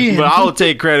 locked in. But I will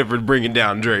take credit for bringing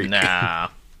down Drake. Nah.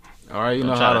 All right, you I'm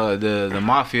know trying how the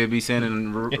mafia be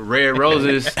sending red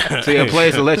roses to your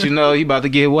place to let you know you about to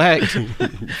get whacked. You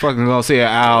fucking gonna see an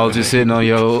owl just sitting on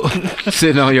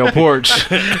your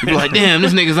porch. You be like, damn,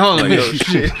 this nigga's on me. Yo,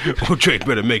 shit. Well, Drake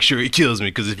better make sure he kills me,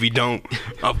 because if he don't,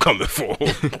 I'm coming for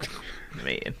him.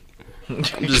 Man. I'm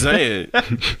just saying.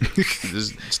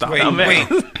 Just stop. Wait, Oh, man.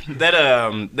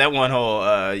 that one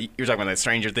whole you were talking about that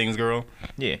Stranger Things girl.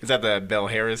 Yeah. Is that the Belle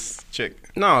Harris chick?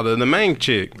 No, the main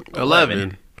chick,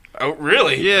 11. Oh,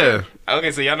 really? Yeah.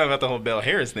 Okay, so y'all know about the whole Belle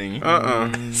Harris thing.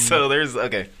 So there's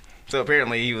So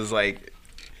apparently he was like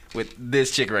with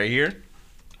this chick right here.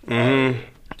 Mm-hmm.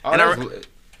 Oh, And I that's-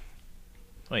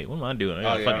 Wait, what am I doing? I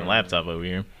got Oh, a yeah, fucking I laptop over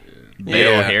here. Yeah.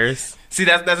 Belle Harris. See,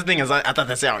 that's the thing is I thought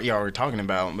that's what y'all were talking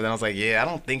about, but then I was like, yeah, I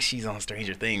don't think she's on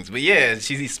Stranger Things. But yeah,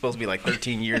 she's supposed to be like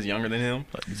 13 years younger than him.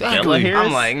 Bella Harris.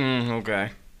 I'm like, okay.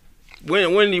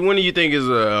 when do you think is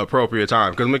an appropriate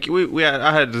time? Because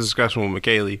I had this discussion with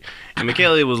McKaylee, and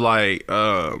McKaylee was like,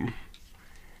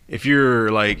 if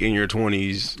you're like in your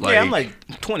 20s, like yeah, I'm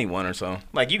like 21 or so.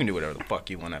 Like you can do whatever the fuck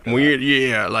you want after when that.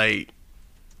 you're like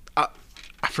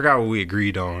I forgot what we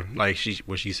agreed on, like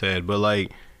what she said, but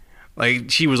like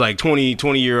she was like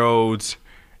 20-year-olds.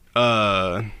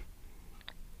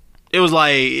 It was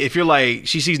like if you're like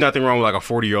she sees nothing wrong with like a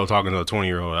 40-year-old talking to a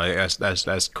 20-year-old. Like,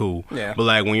 that's cool. Yeah. But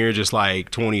like when you're just like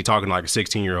 20 talking to like a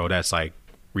 16-year-old, that's like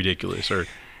ridiculous. And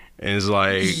it's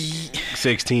like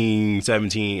 16,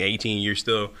 17, 18, you're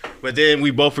still. But then we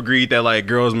both agreed that like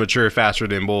girls mature faster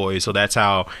than boys, so that's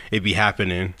how it be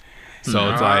happening.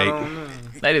 So it's like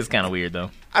That is kind of weird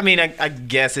though. I mean, I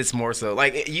guess it's more so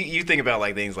like you think about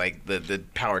like things like the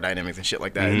power dynamics and shit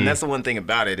like that, and that's the one thing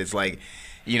about it is like,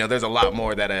 you know, there's a lot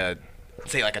more that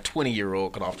say like a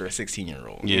 20-year-old could offer a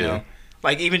 16-year-old. Yeah. You know?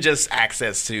 Like even just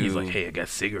access to. He's like, hey, I got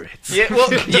cigarettes. Yeah,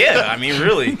 well, yeah. I mean,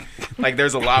 really, like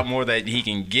there's a lot more that he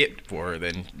can get for her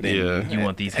than Yeah. You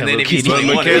want these And then Hello if he's Kitty?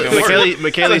 21, it even worse.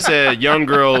 McKaylee said young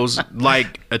girls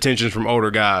like attention from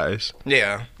older guys,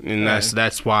 Yeah, and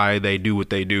that's why they do what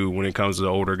they do when it comes to the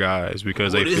older guys,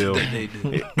 because they feel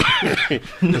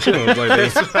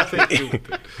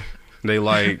they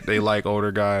like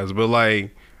older guys. But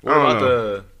like, What I don't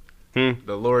about know.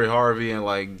 the Lori Harvey and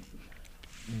like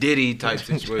Diddy type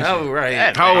situation? Oh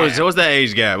right. What's that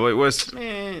age gap? What's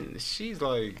Man, she's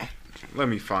like, let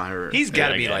me find her. He's got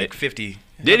to I be got like it. 50.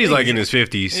 Diddy's like in his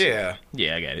 50s? Yeah.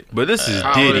 Yeah, I got it. But this is How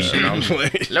old Diddy.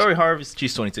 is she? Lori Harvey,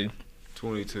 she's 22.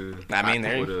 22. I mean,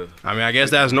 there- would've- I mean, I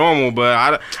guess that's normal, but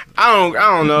I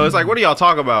don't know. It's like, what do y'all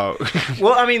talk about?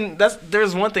 Well, I mean,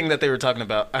 there's one thing that they were talking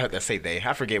about. I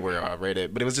forget where I read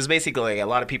it, but it was just basically like a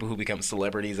lot of people who become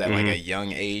celebrities at like a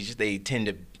young age, they tend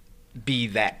to be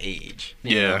that age.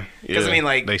 Yeah, Because I mean,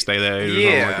 like they stay that age.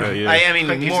 yeah, Or something like that, I mean,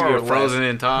 Like more or frozen less.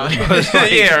 in time.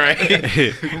 Yeah, right.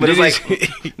 But it's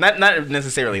Diddy's- like not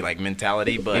necessarily like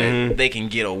mentality, but they can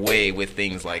get away with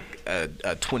things like a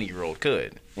 20-year-old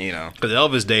could. You know, Because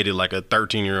Elvis dated like a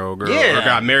 13-year-old girl, Yeah. or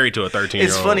got married to a 13-year-old.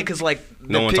 it's funny because like the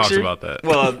No one talks picture- about that.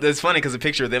 Well, it's funny because the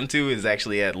picture of them two is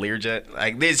actually at Learjet.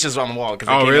 Like it's just on the wall because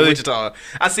Oh, came to really? Wichita.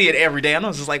 I see it every day. I know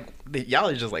it's just like y'all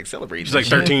are just like celebrating. She's like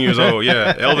 13 years old.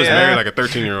 Yeah, Elvis Yeah. married like a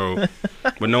 13-year-old,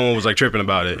 but no one was like tripping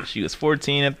about it. She was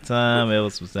 14 at the time.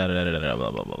 Elvis was blah, blah, blah,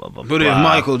 blah, blah, blah, But if blah.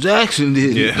 Michael Jackson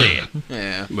did it. Yeah,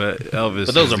 Yeah. but Elvis.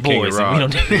 But those is are the king boys, of and we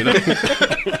rock, don't do- you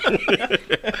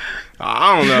know?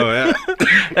 I don't know. Man.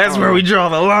 That's where we draw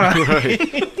the line.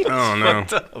 I don't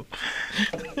know.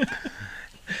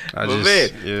 I Well,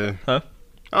 just, man. yeah. Huh?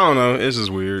 I don't know. It's just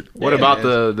weird. What Yeah, about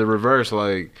man. the reverse?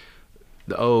 Like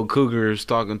the old cougars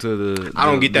talking to the. I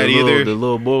don't get that little- either. The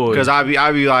little boy. Because I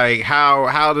be like,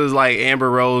 how does like Amber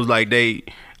Rose like date?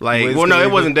 Like, Wiz well, no,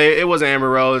 Khalifa? it wasn't Amber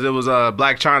Rose. It was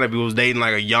Black China who was dating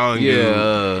like a young dude.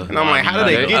 yeah. And I'm like, how did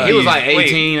they get? He was these? like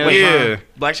 18. at the yeah, time.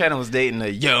 Black China was dating a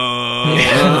young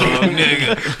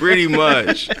nigga. pretty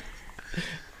much.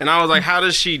 And I was like, how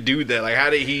does she do that? Like, how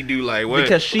did he do like what?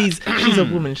 Because she's a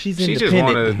woman. She's She just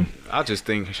independent. wanted. I just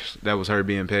think that was her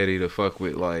being petty to fuck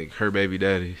with like her baby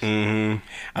daddies. hmm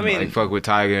I mean, Like fuck with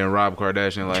Tiger and Rob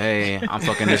Kardashian. Like, hey, I'm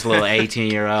fucking this little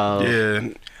 18-year-old.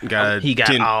 Yeah, got a He got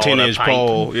 10, all 10-inch the pipe.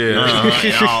 pole. Yeah.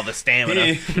 And all the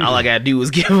stamina. All I gotta do is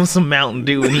give him some Mountain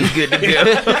Dew and he's good to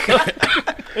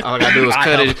go. All I gotta do is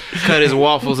cut his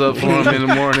waffles up for him in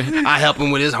the morning. I help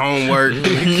him with his homework.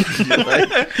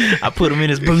 I put him in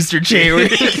his booster chair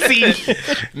with AC.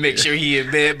 make sure he in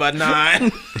bed by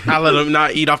 9. I let him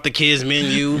not eat off the kids'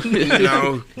 menu. You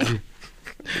know,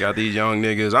 got these young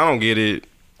niggas. I don't get it.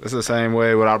 It's the same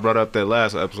way what I brought up that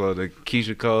last episode. That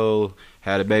Keisha Cole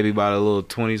had a baby by a little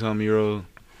 20-something-year-old.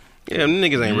 Yeah, them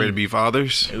niggas ain't ready to be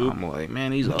fathers. I'm like,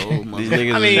 man, these old These motherfuckers.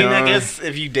 niggas I is mean, I young. guess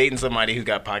if you dating somebody who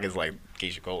got pockets like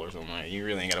Keisha Cole or something, like, you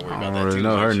really ain't gotta worry I about don't that really too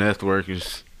know. Her much. net worth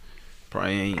is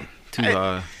probably ain't too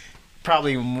high.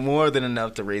 Probably more than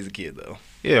enough to raise a kid though.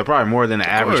 Yeah, probably more than the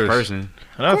average course. person.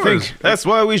 And I think that's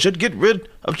why we should get rid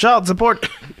of child support.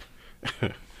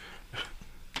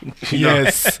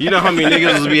 Yes. You know how many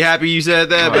niggas would be happy you said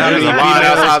that? But how There's many a line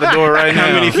females- outside the door right now.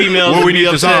 How many females What would we be need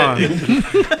to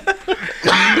upset?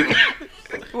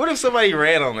 What if somebody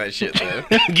ran on that shit though?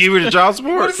 Give her the child What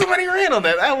support? if somebody ran on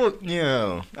that?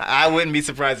 I wouldn't be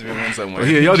surprised if it went somewhere.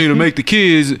 Yeah, y'all need to make the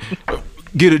kids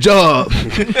get a job,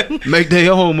 make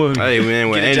their own money. Hey man,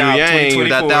 with Get a Andrew job, Yang with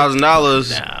that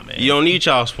 2024. $1,000, Nah, man. you don't need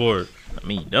child support. I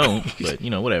mean, you don't, but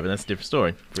whatever. That's a different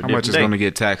story. For a How much is different going to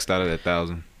get taxed out of that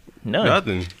 1,000? day. No.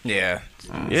 Nothing. Yeah,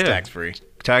 Yeah. it's tax free.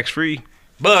 Tax free.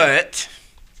 But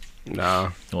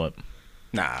Nah. What?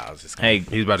 Nah, I was just. Hey,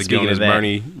 He's about to get speaking on his of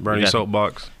that, Bernie got-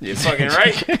 soapbox. You're fucking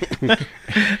right. yeah,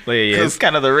 it's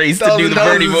kind of the race to those- do the those-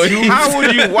 Bernie boy.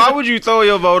 Why would you throw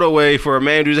your vote away for a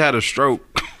man who just had a stroke?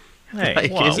 Hey,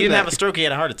 Like, wow. isn't He didn't have a stroke. He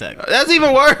had a heart attack. That's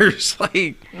even worse.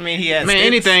 Like, I mean, he had. Man, stents.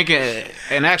 anything can,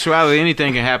 in actuality,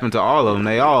 anything can happen to all of them.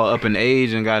 They all up in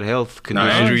age and got health no,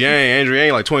 conditions. Andrew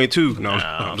Yang like 22. No,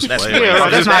 I'm just that's playing. Yeah,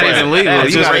 that's not even legal.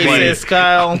 That's You just gotta playing. racist,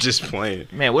 Kyle. I'm just playing.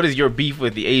 Man, what is your beef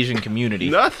with the Asian community?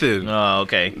 Nothing. Oh,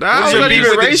 okay. How is your that beef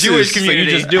even with the racist? Jewish So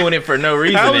community? you're just doing it for no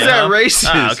reason. How is then, that huh? racist?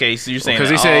 Ah, okay, so you're saying Because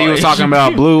he that said he all was talking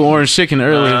about blue orange chicken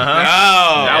earlier. Uh-huh.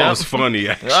 Oh, That Yeah. was funny.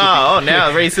 Actually. Oh,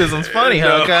 now racism's funny,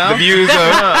 huh, Kyle?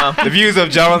 the views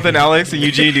of Jonathan, Alex, and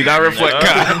Eugene do not reflect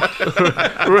Kyle.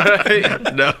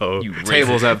 Right? No. You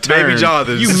Tables have Baby turned.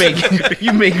 Jonathan.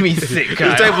 you make me sick, Kyle.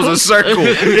 These tables are circle.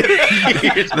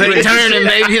 They turning,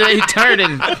 baby. They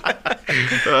turning.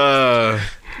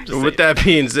 With that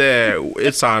being said,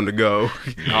 it's time to go.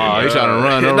 Oh, he's trying to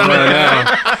run. Don't run now.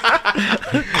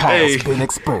 Hey, Been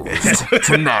exposed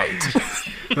tonight.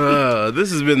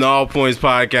 this has been the All Points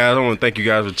Podcast. I want to thank you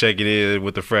guys for checking in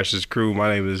with the freshest crew.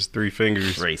 My name is Three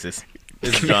Fingers. Racist.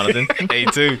 This is Jonathan.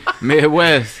 A2.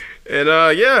 Midwest.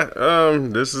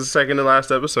 And this is the second to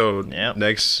last episode. Yep.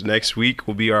 Next week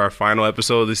will be our final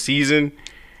episode of the season.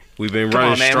 We've been Come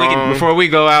running on, man. strong. Before we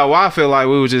go out, well, I feel like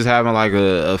we were just having like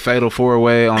a fatal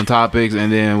four-way on topics,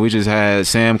 and then we just had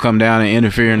Sam come down and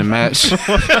interfere in the match.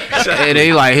 And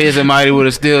they like hit somebody with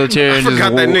a steel chair and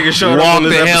forgot just that nigga showed up walk on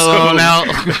this the hell episode. on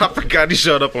out. I forgot he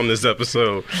showed up on this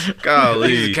episode. He just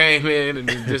Golly. came in and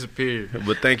just disappeared.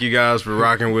 But thank you guys for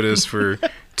rocking with us for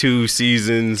 2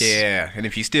 seasons. Yeah, and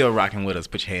if you're still rocking with us,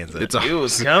 put your hands up. It's It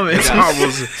was coming. it's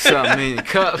almost Something in your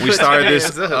cup. we started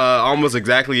this almost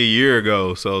exactly a year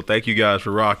ago. So thank you guys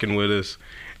for rocking with us.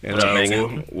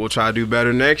 And we'll try to do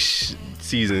better next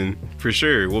season for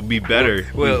sure. We'll be better.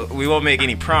 Well, we won't make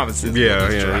any promises. Yeah,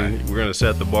 We'll just yeah. try. We're gonna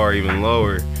set the bar even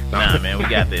lower. Nah, man, we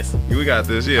got this. We got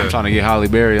this, yeah. I'm trying to get Holly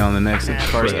Berry on the next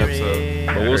first episode.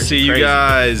 But we'll see you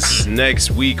guys next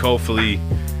week, hopefully,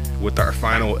 with our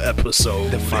final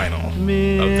episode. The final of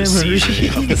the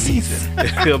season. of the season.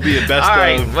 It'll be a best All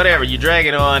right, of. whatever. You drag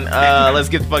it on. Let's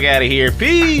get the fuck out of here.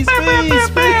 Peace, peace,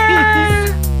 peace.